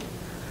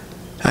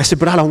 I said,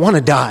 but I don't want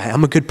to die.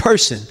 I'm a good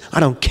person. I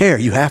don't care.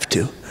 You have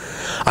to.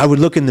 I would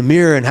look in the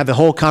mirror and have a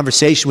whole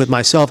conversation with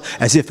myself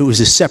as if it was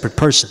a separate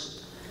person.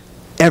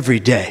 Every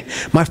day.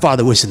 My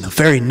father was in the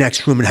very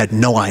next room and had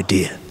no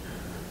idea.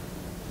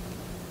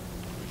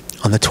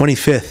 On the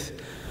 25th,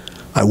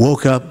 I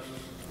woke up.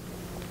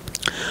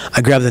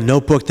 I grabbed the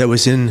notebook that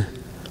was on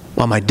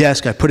my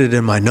desk. I put it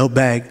in my note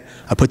bag.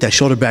 I put that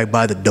shoulder bag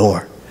by the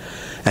door.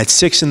 At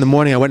 6 in the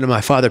morning, I went to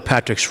my father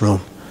Patrick's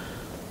room.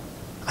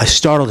 I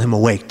startled him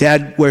awake.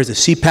 Dad wears a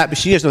CPAP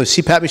machine. You guys know the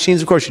CPAP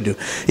machines? Of course you do.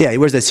 Yeah, he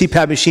wears that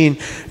CPAP machine.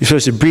 You're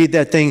supposed to breathe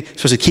that thing.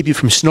 It's supposed to keep you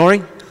from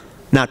snoring.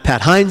 Not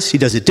Pat Hines. He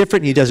does it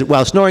different. He does it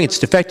while snoring. It's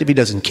defective. He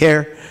doesn't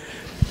care.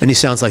 And he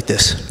sounds like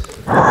this.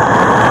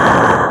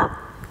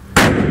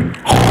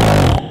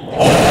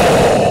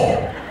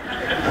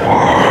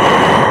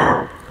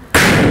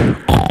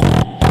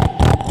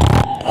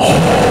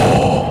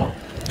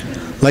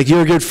 Like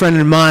your good friend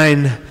and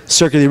mine,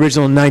 circa the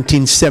original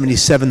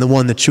 1977, the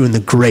one, the true, and the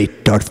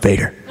great Darth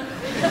Vader.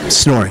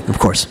 Snoring, of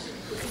course.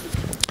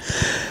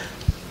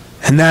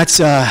 And that's,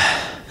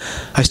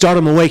 I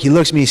startled him awake. He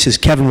looks at me, he says,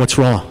 Kevin, what's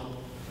wrong?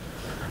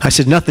 I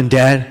said, nothing,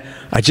 Dad.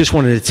 I just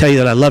wanted to tell you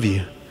that I love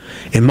you.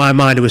 In my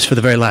mind, it was for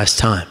the very last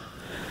time.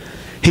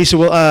 He said,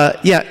 well,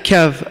 yeah,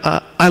 Kev,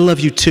 I love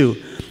you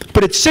too.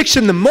 But at 6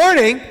 in the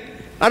morning,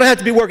 I don't have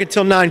to be working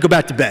till 9, go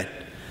back to bed.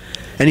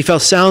 And he fell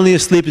soundly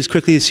asleep as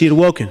quickly as he had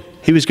awoken.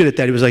 He was good at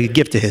that. He was like a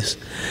gift of his.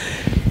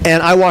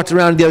 And I walked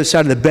around to the other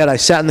side of the bed. I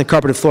sat on the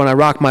carpeted floor and I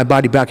rocked my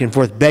body back and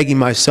forth, begging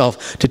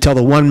myself to tell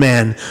the one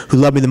man who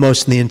loved me the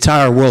most in the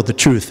entire world the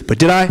truth. But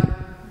did I?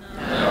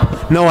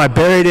 No, I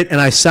buried it and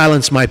I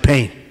silenced my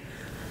pain.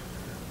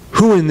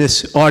 Who in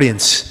this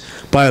audience,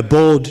 by a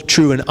bold,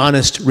 true, and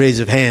honest raise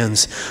of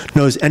hands,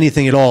 knows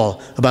anything at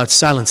all about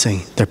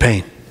silencing their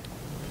pain?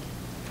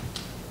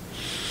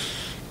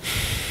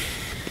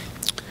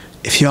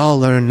 If y'all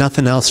learn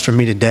nothing else from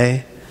me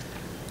today,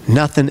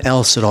 nothing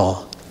else at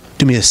all,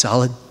 do me a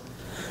solid.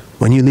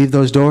 When you leave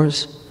those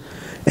doors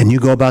and you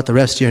go about the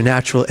rest of your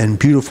natural and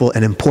beautiful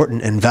and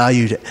important and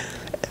valued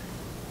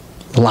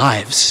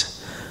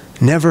lives,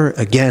 never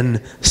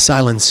again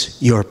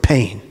silence your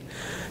pain.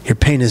 Your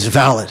pain is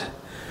valid.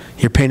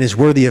 Your pain is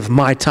worthy of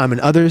my time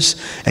and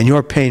others, and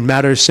your pain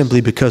matters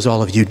simply because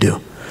all of you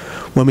do.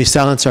 When we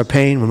silence our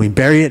pain, when we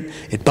bury it,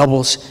 it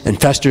bubbles and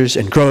festers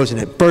and grows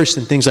and it bursts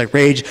in things like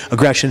rage,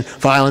 aggression,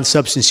 violence,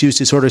 substance use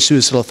disorder,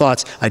 suicidal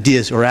thoughts,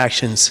 ideas, or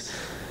actions.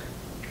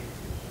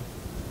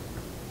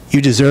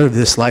 You deserve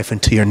this life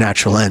until your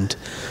natural end.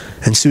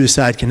 And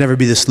suicide can never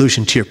be the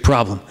solution to your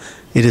problem.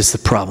 It is the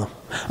problem.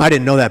 I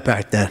didn't know that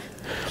back then.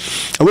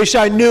 I wish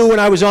I knew when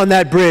I was on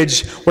that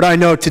bridge what I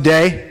know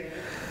today,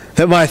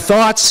 that my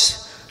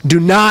thoughts do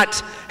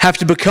not have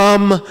to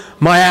become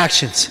my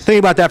actions. Think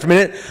about that for a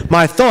minute.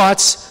 My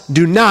thoughts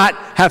do not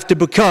have to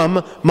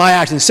become my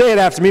actions. Say it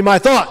after me. My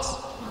thoughts.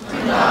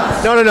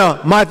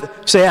 No.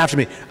 Say it after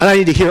me. And I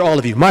need to hear all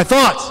of you. My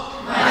thoughts,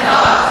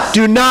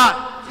 do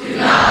not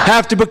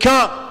have to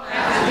become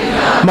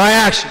my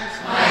actions.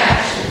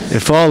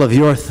 If all of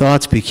your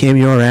thoughts became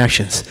your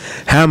actions,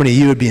 how many of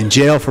you would be in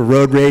jail for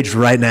road rage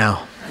right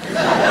now?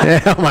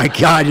 Oh my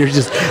God, you're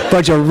just a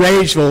bunch of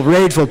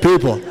rageful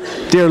people.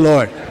 Dear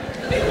Lord.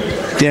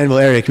 Danville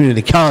Area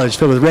Community College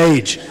filled with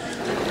rage.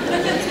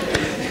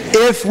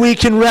 If we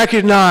can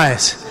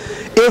recognize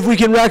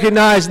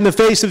in the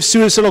face of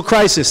suicidal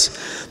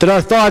crisis that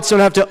our thoughts don't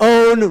have to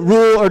own,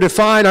 rule, or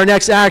define our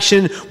next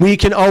action, we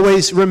can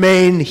always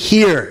remain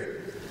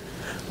here.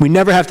 We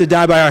never have to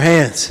die by our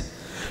hands.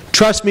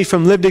 Trust me,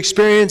 from lived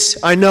experience,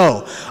 I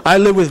know. I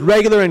live with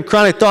regular and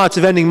chronic thoughts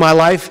of ending my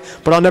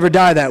life, but I'll never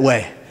die that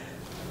way.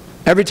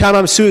 Every time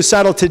I'm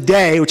suicidal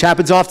today, which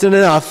happens often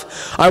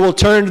enough, I will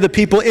turn to the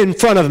people in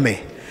front of me.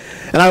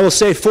 And I will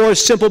say 4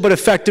 simple but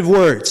effective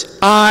words.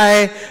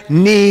 I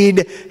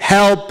need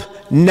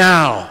help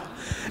now.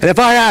 And if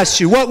I asked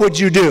you, what would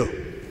you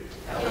do?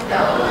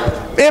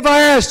 No. If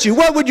I asked you,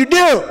 what would you do?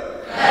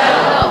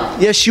 No.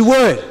 Yes, you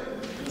would.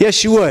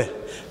 Yes, you would.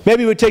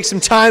 Maybe it would take some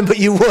time, but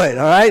you would,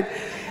 all right?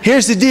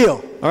 Here's the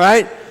deal, all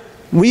right?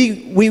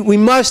 We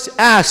must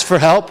ask for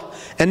help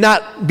and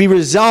not be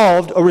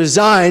resolved or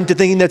resigned to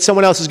thinking that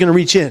someone else is going to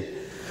reach in.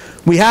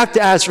 We have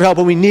to ask for help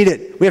when we need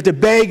it. We have to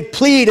beg,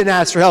 plead, and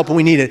ask for help when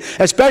we need it,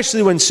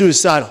 especially when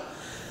suicidal.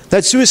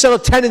 That suicidal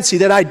tendency,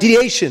 that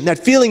ideation, that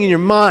feeling in your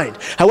mind,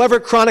 however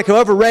chronic,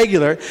 however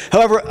regular,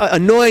 however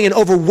annoying and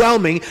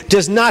overwhelming,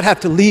 does not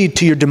have to lead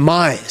to your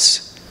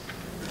demise.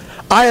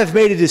 I have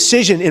made a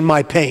decision in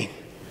my pain,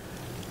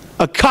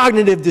 a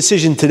cognitive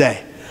decision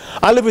today.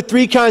 I live with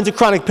 3 kinds of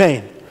chronic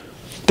pain.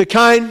 The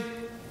kind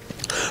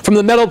from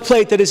the metal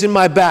plate that is in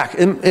my back,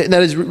 and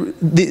that is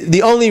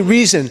the only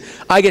reason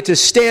I get to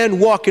stand,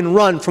 walk, and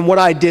run from what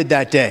I did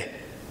that day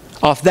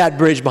off that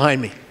bridge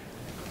behind me.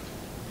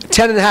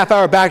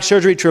 10.5-hour back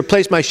surgery to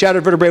replace my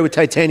shattered vertebrae with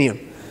titanium.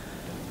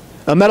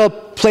 A metal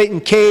plate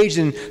and cage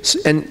and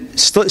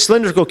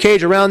cylindrical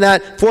cage around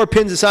that, 4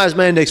 pins the size of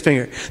my index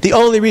finger. The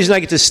only reason I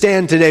get to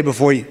stand today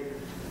before you.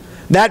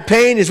 That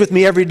pain is with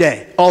me every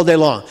day, all day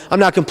long. I'm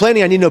not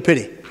complaining, I need no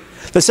pity.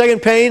 The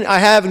second pain I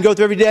have and go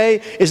through every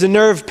day is a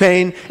nerve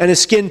pain and a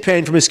skin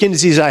pain from a skin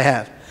disease I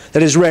have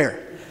that is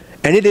rare.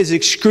 And it is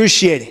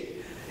excruciating.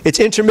 It's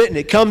intermittent.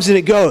 It comes and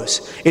it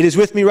goes. It is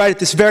with me right at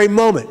this very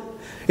moment.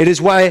 It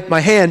is why my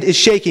hand is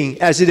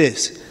shaking as it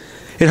is.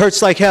 It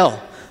hurts like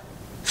hell.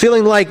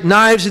 Feeling like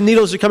knives and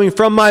needles are coming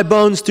from my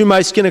bones through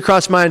my skin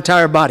across my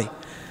entire body.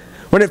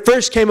 When it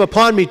first came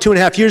upon me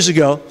 2.5 years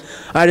ago,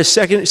 I had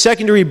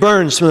secondary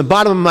burns from the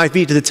bottom of my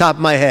feet to the top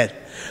of my head.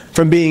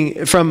 From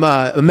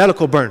a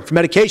medical burn, from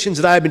medications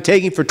that I had been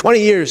taking for 20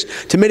 years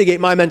to mitigate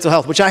my mental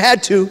health, which I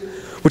had to,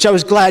 which I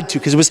was glad to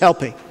because it was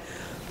helping.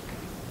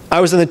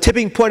 I was on the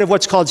tipping point of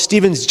what's called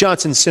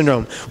Stevens-Johnson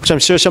syndrome, which I'm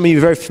sure some of you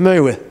are very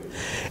familiar with.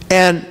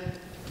 And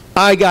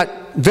I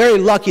got very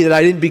lucky that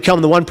I didn't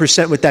become the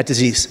 1% with that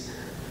disease.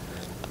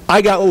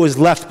 I got what was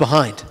left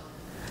behind.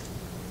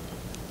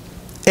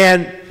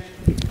 And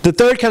the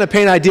third kind of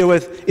pain I deal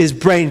with is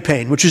brain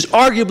pain, which is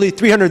arguably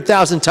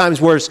 300,000 times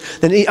worse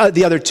than the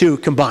other 2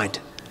 combined.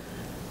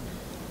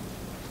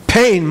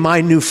 Pain,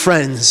 my new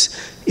friends,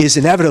 is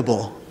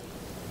inevitable,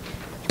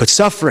 but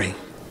suffering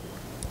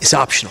is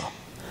optional.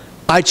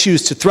 I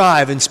choose to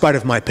thrive in spite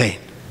of my pain.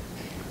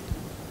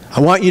 I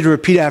want you to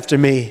repeat after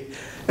me,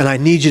 and I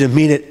need you to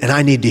mean it, and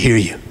I need to hear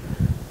you.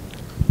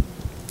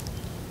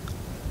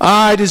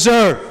 I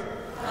deserve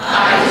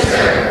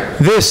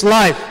this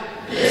life.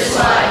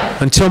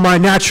 Until my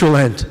natural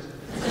end.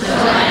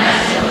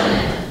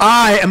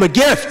 I am a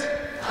gift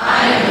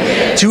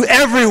to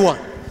everyone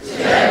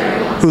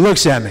who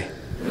looks at me.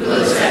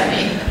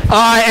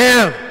 I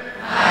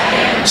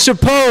am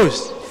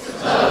supposed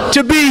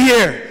to be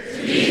here.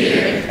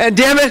 And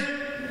damn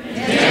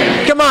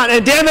it, come on,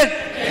 and damn it,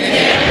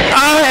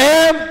 I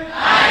am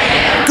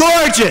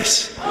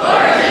gorgeous.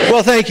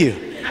 Well, thank you.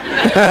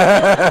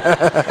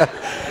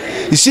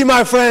 You see,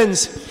 my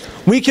friends,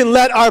 we can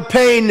let our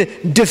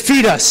pain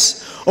defeat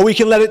us, or we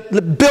can let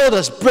it build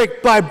us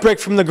brick by brick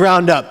from the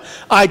ground up.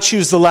 I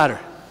choose the latter.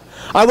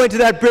 I went to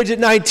that bridge at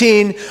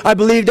 19. I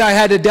believed I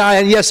had to die,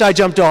 and yes, I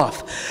jumped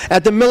off.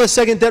 At the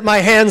millisecond that my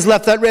hands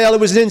left that rail, it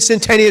was an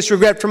instantaneous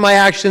regret for my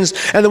actions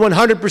and the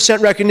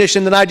 100%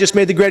 recognition that I just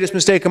made the greatest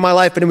mistake of my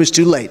life, and it was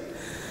too late.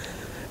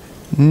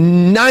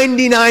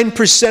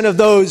 99% of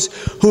those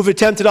who've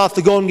attempted off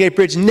the Golden Gate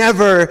Bridge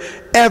never,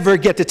 ever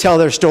get to tell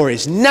their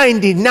stories.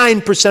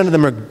 99% of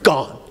them are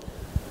gone.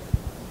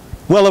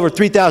 Well over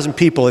 3,000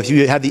 people if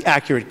you have the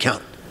accurate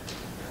count.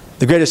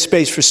 The greatest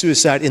space for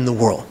suicide in the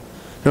world,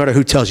 no matter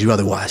who tells you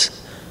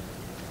otherwise.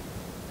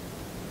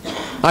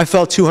 I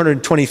fell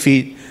 220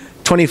 feet,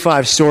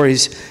 25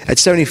 stories at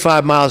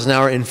 75 miles an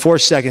hour in 4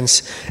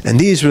 seconds, and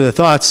these were the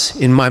thoughts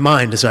in my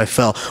mind as I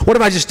fell. What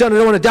have I just done? I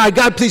don't want to die.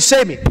 God, please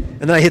save me.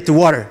 And then I hit the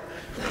water.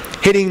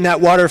 Hitting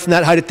that water from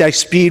that height at that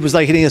speed was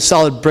like hitting a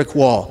solid brick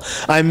wall.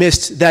 I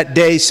missed that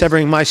day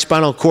severing my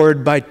spinal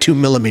cord by 2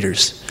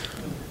 millimeters.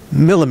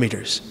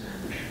 Millimeters.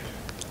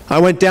 I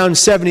went down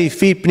 70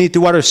 feet beneath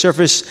the water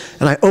surface,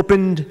 and I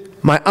opened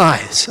my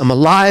eyes. I'm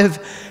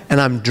alive,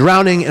 and I'm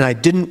drowning, and I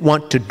didn't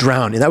want to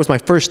drown. And that was my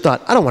first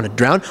thought. I don't want to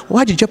drown. Well,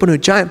 why'd you jump into a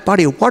giant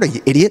body of water,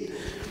 you idiot?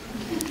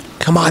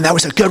 Come on, that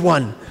was a good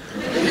one.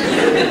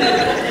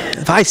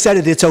 If I said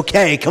it, it's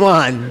okay. Come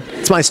on.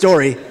 It's my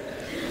story.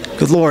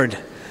 Good Lord.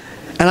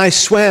 And I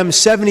swam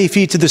 70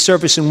 feet to the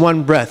surface in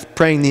one breath,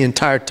 praying the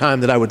entire time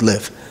that I would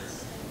live.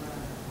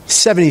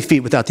 70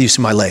 feet without the use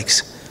of my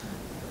legs.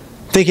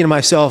 Thinking to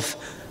myself,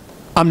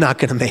 I'm not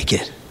going to make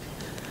it.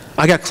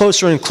 I got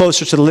closer and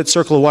closer to the lit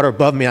circle of water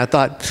above me. I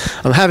thought,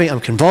 I'm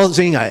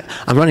convulsing,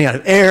 I'm running out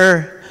of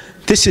air.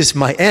 This is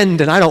my end,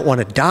 and I don't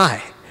want to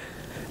die.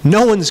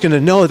 No one's going to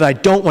know that I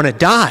don't want to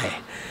die.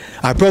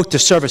 I broke the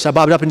surface. I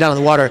bobbed up and down in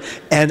the water,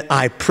 and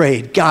I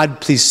prayed, God,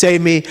 please save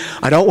me.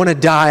 I don't want to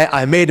die.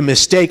 I made a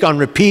mistake on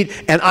repeat,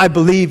 and I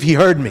believe he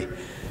heard me.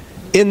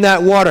 In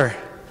that water,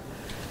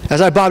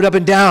 as I bobbed up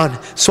and down,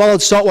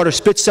 swallowed salt water,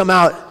 spit some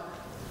out,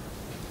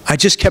 I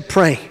just kept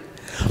praying.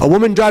 A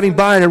woman driving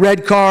by in a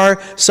red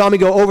car saw me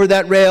go over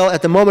that rail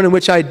at the moment in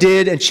which I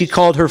did, and she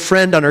called her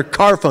friend on her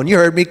car phone. You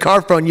heard me,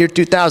 car phone, year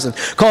 2000.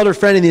 Called her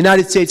friend in the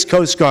United States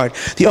Coast Guard.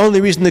 The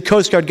only reason the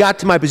Coast Guard got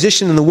to my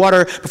position in the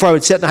water before I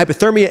would set in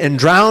hypothermia and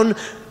drown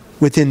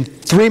within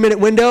 3-minute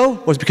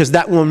window was because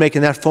that woman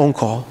making that phone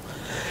call.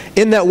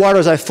 In that water,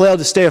 as I flailed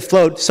to stay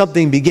afloat,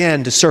 something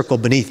began to circle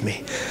beneath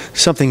me.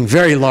 Something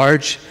very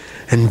large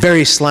and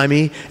very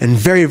slimy and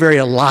very, very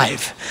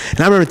alive. And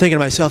I remember thinking to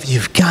myself,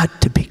 you've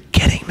got to be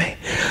kidding me.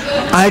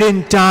 I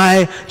didn't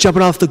die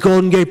jumping off the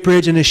Golden Gate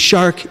Bridge and a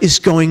shark is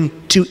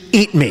going to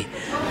eat me.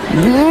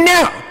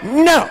 No,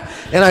 no.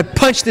 And I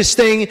punched this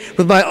thing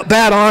with my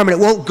bad arm and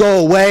it won't go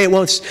away. It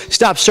won't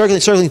stop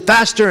circling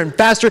faster and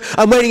faster.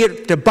 I'm waiting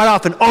it to bite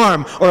off an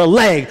arm or a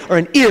leg or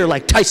an ear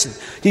like Tyson.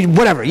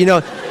 Whatever, you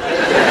know.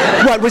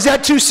 What, was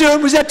that too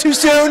soon? Was that too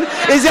soon?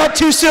 Is that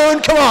too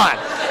soon? Come on.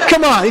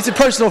 Come on. He's a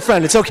personal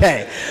friend. It's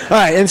okay. All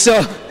right, and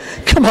so,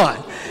 come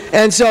on.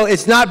 And so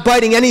it's not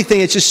biting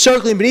anything. It's just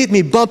circling beneath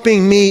me,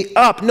 bumping me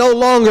up. No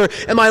longer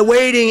am I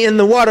wading in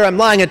the water. I'm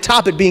lying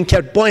atop it, being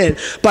kept buoyant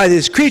by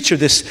this creature,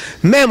 this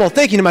mammal,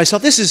 thinking to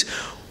myself, this is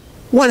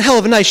one hell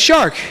of a nice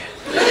shark.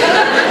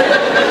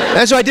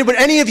 And so I did what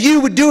any of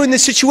you would do in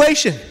this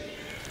situation.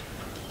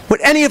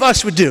 What any of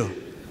us would do.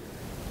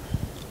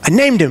 I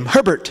named him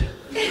Herbert.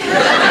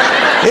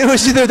 It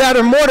was either that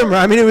or Mortimer.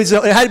 I mean, it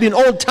had to be an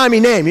old-timey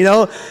name, you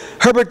know.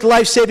 Herbert the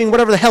life-saving,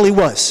 whatever the hell he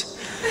was.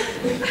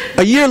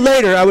 A year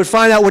later, I would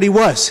find out what he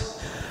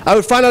was. I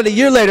would find out a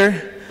year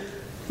later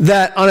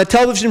that on a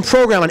television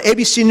program on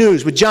ABC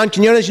News with John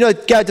Quinones, you know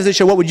the guy that does the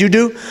show, What Would You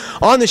Do?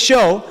 On the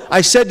show,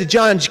 I said to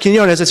John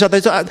Quinones,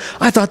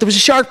 I thought there was a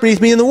shark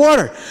beneath me in the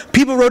water.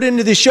 People wrote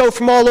into the show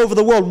from all over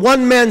the world.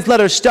 One man's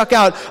letter stuck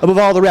out above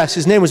all the rest.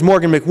 His name was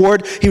Morgan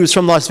McWard. He was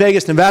from Las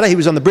Vegas, Nevada. He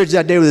was on the bridge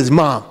that day with his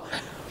mom.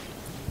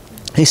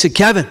 He said,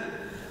 Kevin,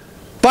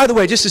 by the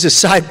way, just as a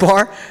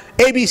sidebar,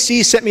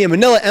 ABC sent me a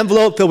manila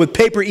envelope filled with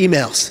paper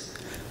emails.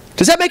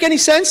 Does that make any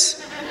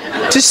sense?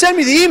 Just send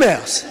me the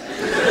emails.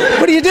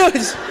 What are you doing?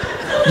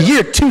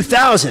 Year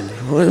 2000.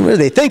 What are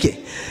they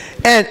thinking?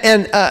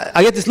 And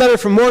I get this letter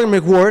from Morgan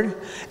McWard,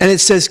 and it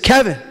says,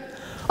 Kevin,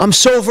 I'm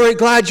so very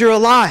glad you're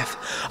alive.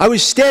 I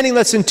was standing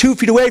less than 2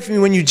 feet away from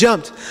you when you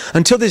jumped.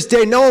 Until this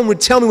day, no one would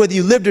tell me whether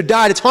you lived or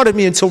died. It's haunted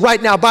me until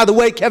right now. By the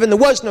way, Kevin, there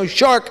was no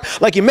shark,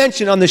 like you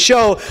mentioned on the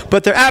show,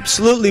 but there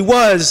absolutely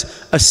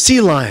was a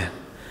sea lion.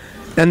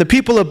 And the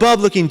people above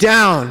looking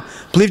down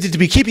believed it to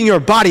be keeping your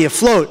body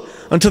afloat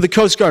until the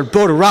Coast Guard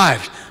boat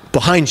arrived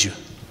behind you.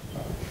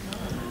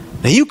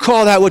 Now, you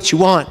call that what you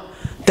want.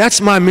 That's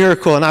my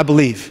miracle, and I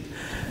believe.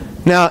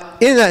 Now,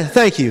 in that,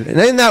 thank you. And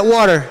in that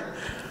water,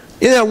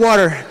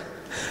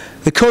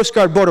 the Coast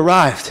Guard boat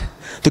arrived.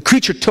 The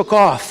creature took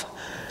off.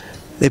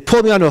 They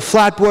pulled me onto a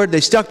flatboard.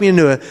 They stuck me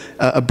into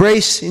a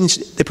brace.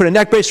 They put a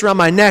neck brace around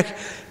my neck,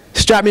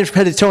 strapped me from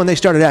head to toe, and they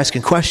started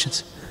asking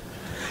questions.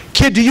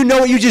 Kid, do you know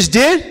what you just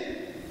did?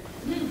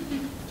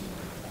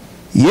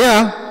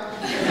 Yeah.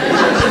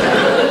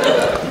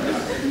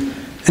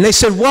 And they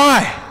said,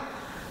 why?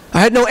 I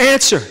had no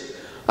answer.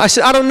 I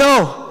said, I don't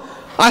know.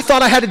 I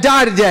thought I had to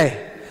die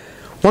today.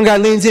 One guy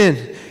leans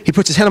in. He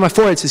puts his hand on my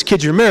forehead and says,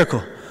 kid, you're a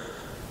miracle.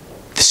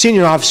 The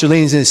senior officer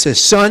leans in and says,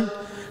 son,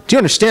 do you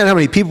understand how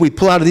many people we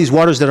pull out of these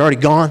waters that are already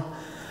gone?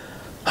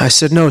 I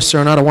said, no, sir,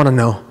 and I don't want to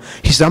know.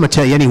 He said, I'm going to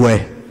tell you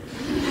anyway.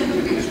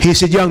 He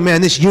said, young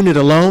man, this unit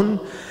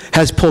alone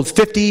has pulled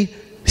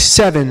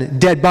 57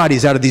 dead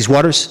bodies out of these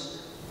waters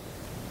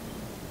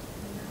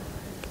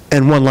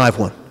and one live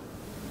one.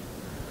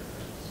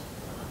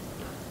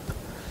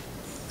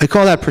 They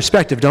call that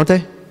perspective, don't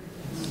they?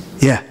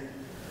 Yeah.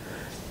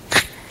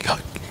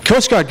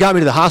 Coast Guard got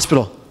me to the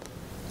hospital.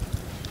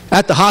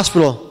 At the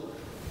hospital,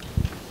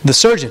 the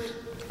surgeon,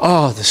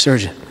 the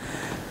surgeon.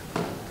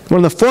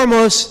 One of the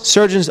foremost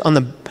surgeons on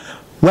the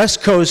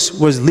West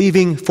Coast was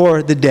leaving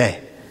for the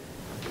day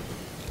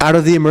out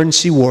of the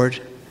emergency ward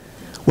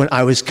when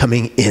I was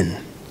coming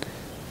in.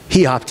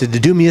 He opted to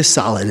do me a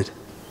solid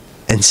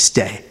and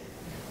stay.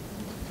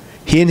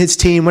 He and his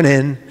team went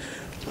in.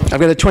 I've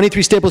got a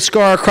 23 staple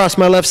scar across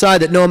my left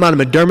side that no amount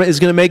of Mederma is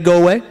going to make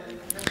go away.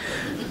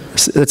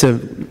 That's a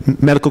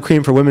medical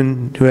cream for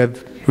women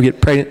who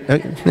get pregnant.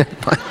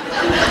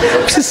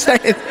 I'm just saying.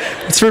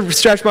 It's for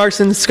stretch marks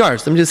and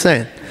scars. I'm just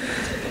saying.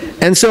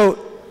 And so,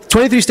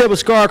 23 staple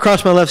scar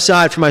across my left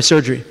side for my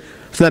surgery,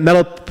 for that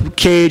metal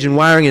cage and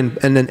wiring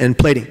and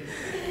plating.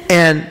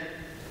 And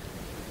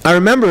I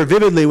remember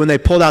vividly when they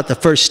pulled out the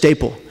first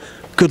staple.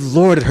 Good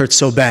Lord, it hurt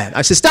so bad.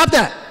 I said, stop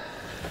that.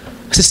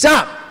 I said,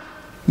 stop.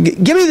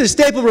 Give me the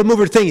staple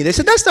remover thingy. They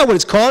said, that's not what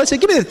it's called. I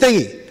said, give me the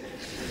thingy.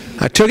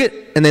 I took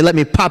it, and they let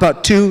me pop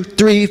out 2,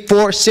 3,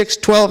 4, 6,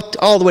 12,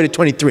 all the way to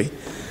 23.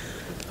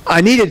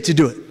 I needed to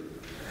do it.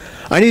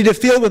 I needed to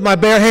feel it with my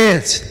bare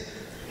hands,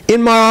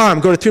 in my arm,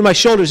 go through my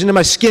shoulders, into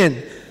my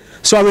skin,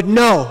 so I would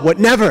know what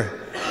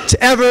never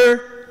to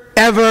ever,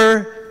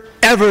 ever,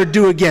 ever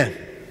do again,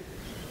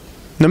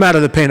 no matter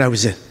the pain I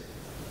was in.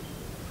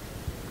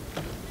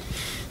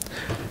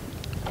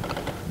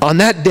 On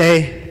that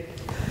day,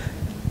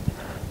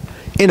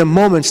 in a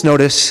moment's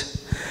notice,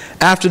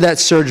 after that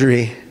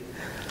surgery,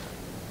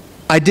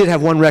 I did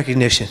have one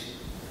recognition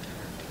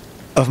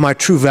of my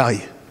true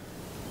value,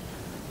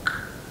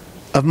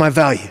 of my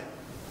value.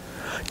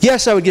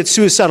 Yes, I would get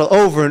suicidal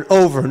over and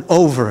over and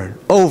over and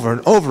over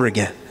and over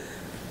again.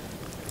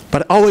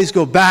 But I always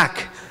go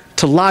back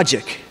to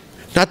logic,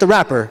 not the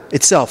rapper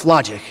itself,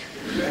 logic.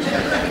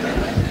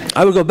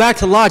 I would go back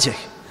to logic.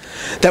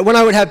 That when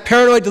I would have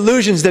paranoid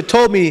delusions that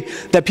told me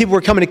that people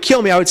were coming to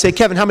kill me, I would say,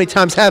 Kevin, how many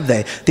times have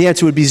they? The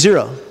answer would be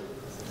 0.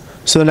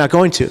 So they're not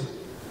going to.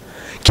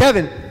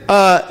 Kevin,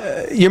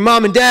 your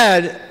mom and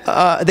dad,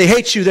 they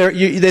hate you,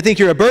 they think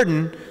you're a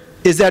burden.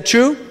 Is that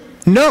true?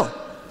 No.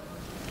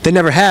 They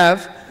never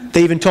have.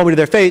 They even told me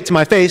to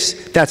my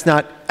face, that's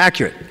not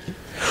accurate.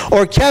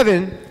 Or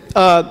Kevin,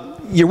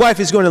 your wife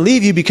is going to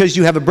leave you because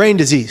you have a brain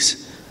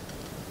disease.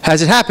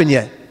 Has it happened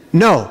yet?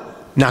 No,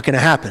 not going to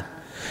happen.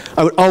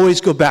 I would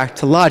always go back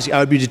to logic. I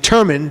would be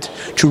determined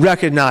to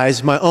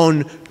recognize my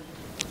own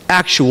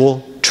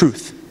actual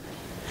truth,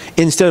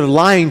 instead of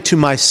lying to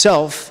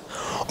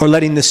myself or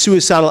letting the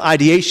suicidal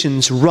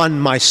ideations run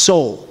my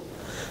soul,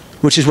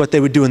 which is what they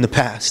would do in the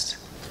past.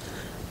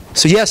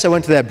 So yes, I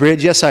went to that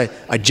bridge. Yes, I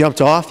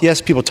jumped off.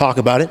 Yes, people talk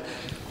about it.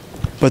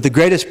 But the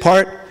greatest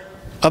part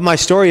of my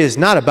story is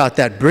not about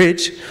that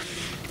bridge.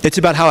 It's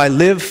about how I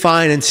live,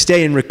 find, and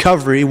stay in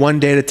recovery one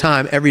day at a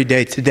time, every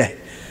day today.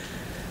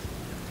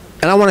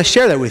 And I want to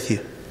share that with you.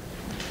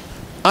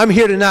 I'm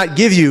here to not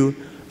give you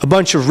a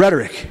bunch of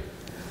rhetoric.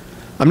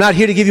 I'm not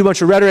here to give you a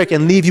bunch of rhetoric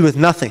and leave you with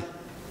nothing.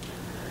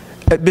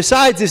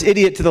 Besides this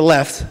idiot to the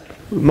left,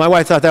 my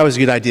wife thought that was a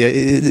good idea.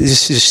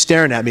 It's just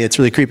staring at me. It's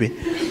really creepy.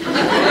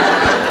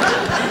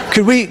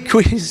 Could we,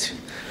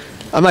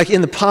 I'm like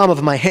in the palm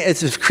of my hand.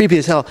 It's creepy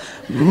as hell.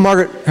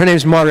 Margaret, her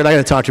name's Margaret. I got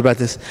to talk to her about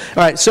this.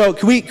 All right, so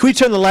can we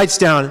turn the lights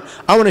down?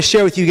 I want to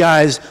share with you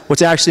guys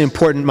what's actually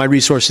important, my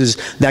resources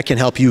that can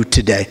help you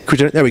today.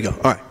 There we go.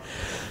 All right.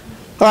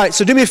 All right,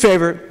 so do me a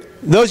favor.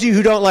 Those of you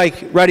who don't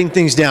like writing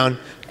things down,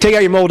 take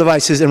out your mobile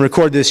devices and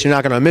record this. You're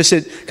not going to miss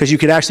it because you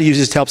could actually use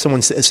this to help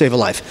someone save a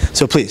life.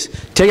 So please,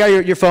 take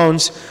out your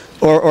phones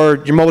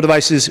or your mobile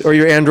devices or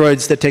your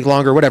Androids that take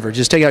longer, whatever.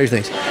 Just take out your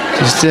things.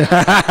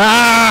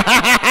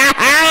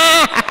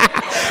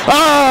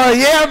 Oh,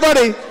 yeah,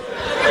 buddy.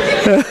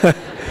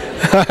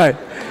 All right.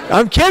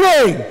 I'm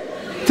kidding.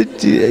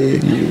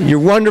 Your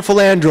wonderful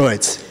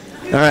androids.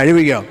 All right, here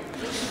we go. All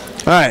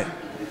right.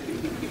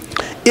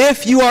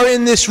 If you are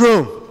in this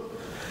room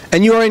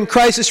and you are in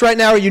crisis right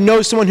now or you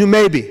know someone who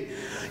may be,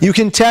 you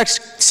can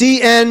text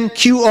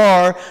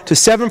CNQR to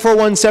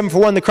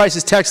 741-741, the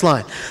crisis text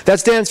line. That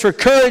stands for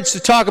Courage to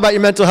Talk About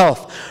Your Mental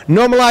Health.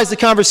 Normalize the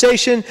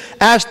conversation.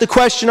 Ask the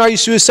question, are you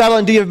suicidal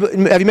and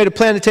have you made a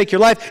plan to take your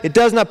life? It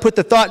does not put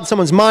the thought in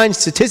someone's mind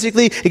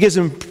statistically. It gives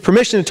them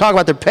permission to talk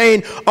about their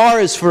pain. R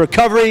is for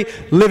recovery,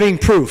 living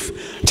proof.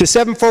 To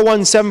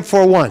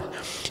 741-741.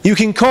 You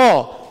can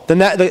call the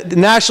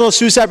National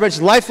Suicide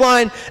Prevention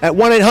Lifeline at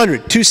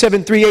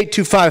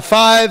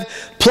 1-800-273-8255,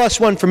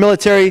 +1 for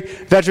military,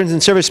 veterans,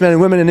 and servicemen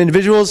and women and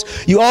individuals.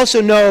 You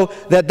also know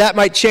that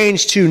might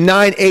change to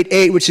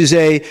 988, which is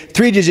a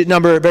 3-digit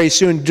number very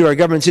soon due to our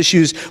government's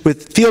issues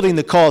with fielding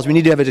the calls. We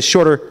need to have a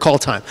shorter call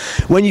time.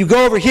 When you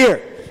go over here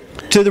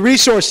to the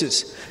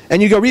resources,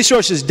 and you go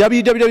resources,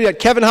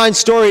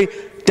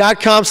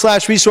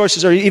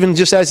 www.kevinhinesstory.com/resources, or even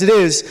just as it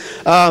is,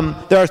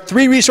 there are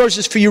 3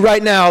 resources for you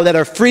right now that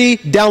are free,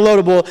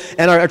 downloadable,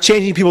 and are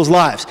changing people's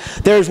lives.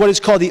 There's what is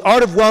called the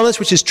Art of Wellness,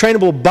 which is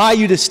trainable by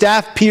you to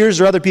staff, peers,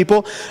 or other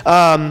people.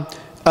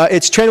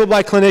 It's trainable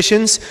by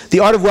clinicians. The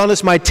Art of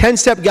Wellness, my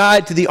 10-step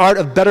guide to the art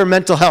of better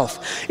mental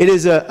health. It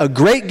is a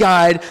great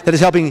guide that is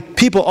helping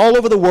people all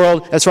over the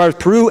world, as far as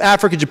Peru,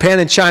 Africa, Japan,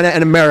 and China,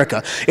 and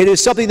America. It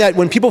is something that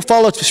when people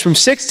follow it from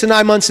 6 to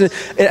 9 months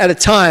at a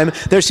time,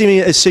 they're seeing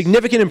a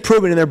significant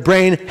improvement in their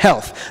brain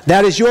health.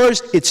 That is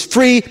yours. It's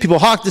free. People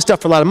hawk this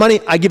stuff for a lot of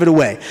money. I give it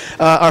away.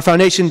 Our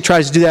foundation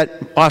tries to do that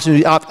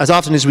as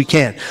often as we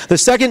can. The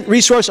second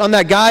resource on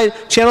that guide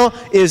channel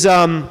is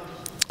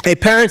a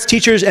parents,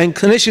 teachers, and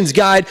clinicians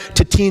guide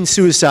to teen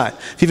suicide.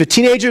 If you have a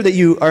teenager that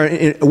you are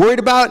worried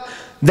about,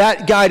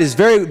 that guide is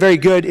very, very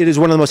good. It is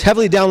one of the most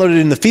heavily downloaded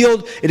in the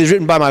field. It is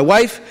written by my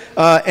wife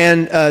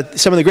and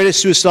some of the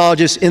greatest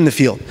suicidologists in the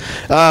field.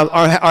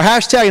 Our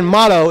hashtag and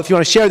motto, if you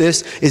want to share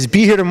this, is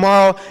Be Here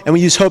Tomorrow, and we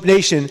use Hope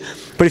Nation.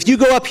 But if you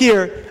go up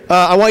here,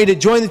 I want you to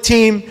join the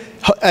team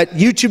at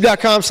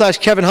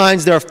youtube.com/Kevin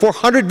Hines. There are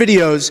 400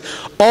 videos,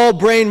 all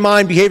brain,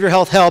 mind, behavior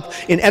health help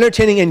in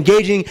entertaining,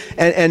 engaging,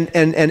 and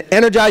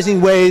energizing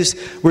ways.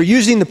 We're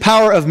using the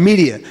power of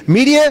media.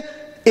 Media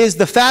is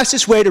the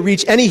fastest way to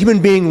reach any human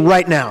being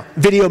right now.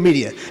 Video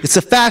media. It's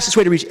the fastest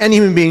way to reach any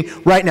human being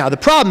right now. The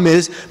problem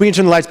is, we can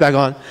turn the lights back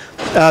on.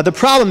 The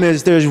problem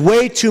is there's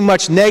way too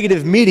much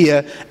negative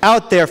media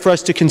out there for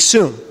us to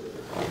consume.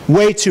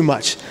 Way too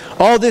much.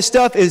 All this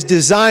stuff is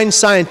designed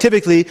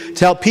scientifically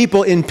to help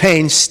people in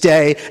pain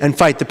stay and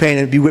fight the pain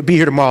and be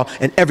here tomorrow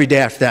and every day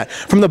after that.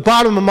 From the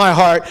bottom of my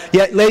heart,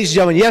 ladies and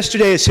gentlemen,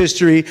 yesterday is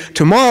history,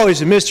 tomorrow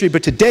is a mystery,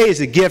 but today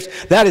is a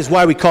gift. That is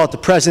why we call it the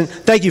present.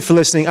 Thank you for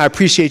listening. I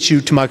appreciate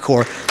you to my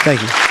core.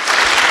 Thank you.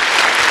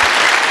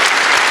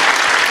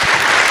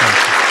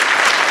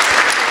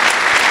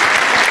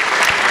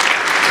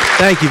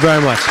 Thank you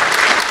very much.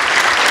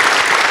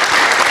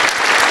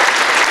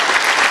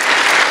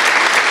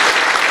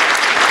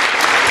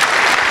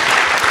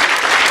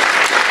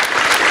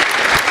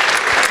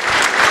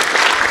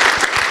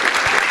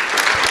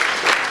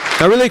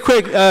 Now, really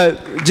quick,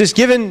 just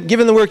given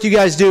the work you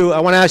guys do, I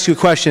want to ask you a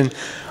question.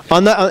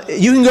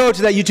 You can go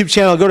to that YouTube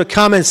channel, go to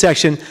comment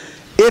section.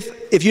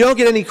 If you don't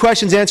get any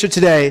questions answered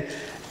today,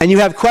 and you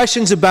have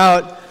questions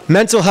about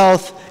mental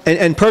health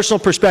and personal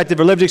perspective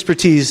or lived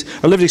expertise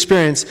or lived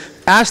experience,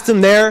 ask them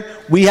there.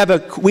 We have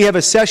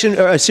a session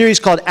or a series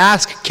called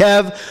Ask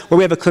Kev, where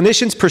we have a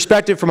clinician's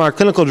perspective from our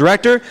clinical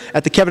director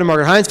at the Kevin and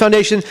Margaret Hines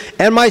Foundation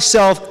and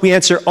myself. We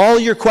answer all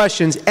your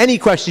questions, any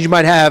questions you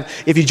might have.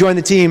 If you join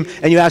the team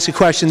and you ask a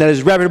question that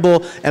is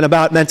reputable and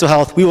about mental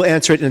health, we will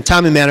answer it in a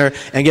timely manner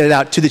and get it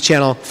out to the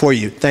channel for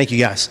you. Thank you,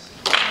 guys.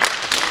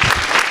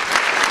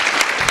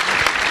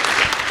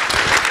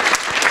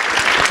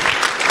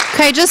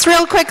 Okay, just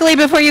real quickly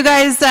before you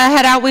guys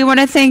head out, we want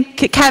to thank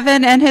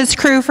Kevin and his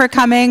crew for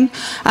coming.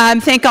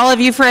 Thank all of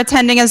you for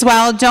attending as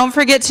well. Don't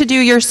forget to do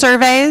your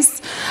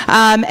surveys.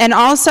 And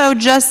also,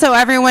 just so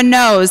everyone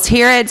knows,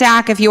 here at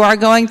DAC, if you are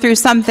going through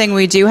something,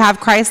 we do have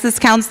crisis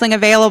counseling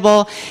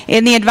available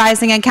in the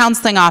Advising and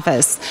Counseling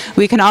Office.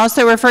 We can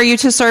also refer you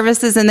to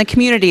services in the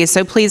community,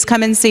 so please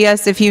come and see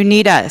us if you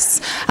need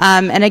us.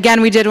 And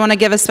again, we did want to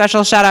give a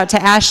special shout out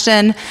to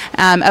Ashton,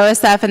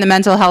 OSF, and the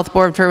Mental Health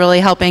Board for really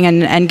helping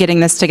and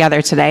getting this together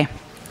today.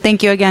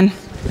 Thank you again.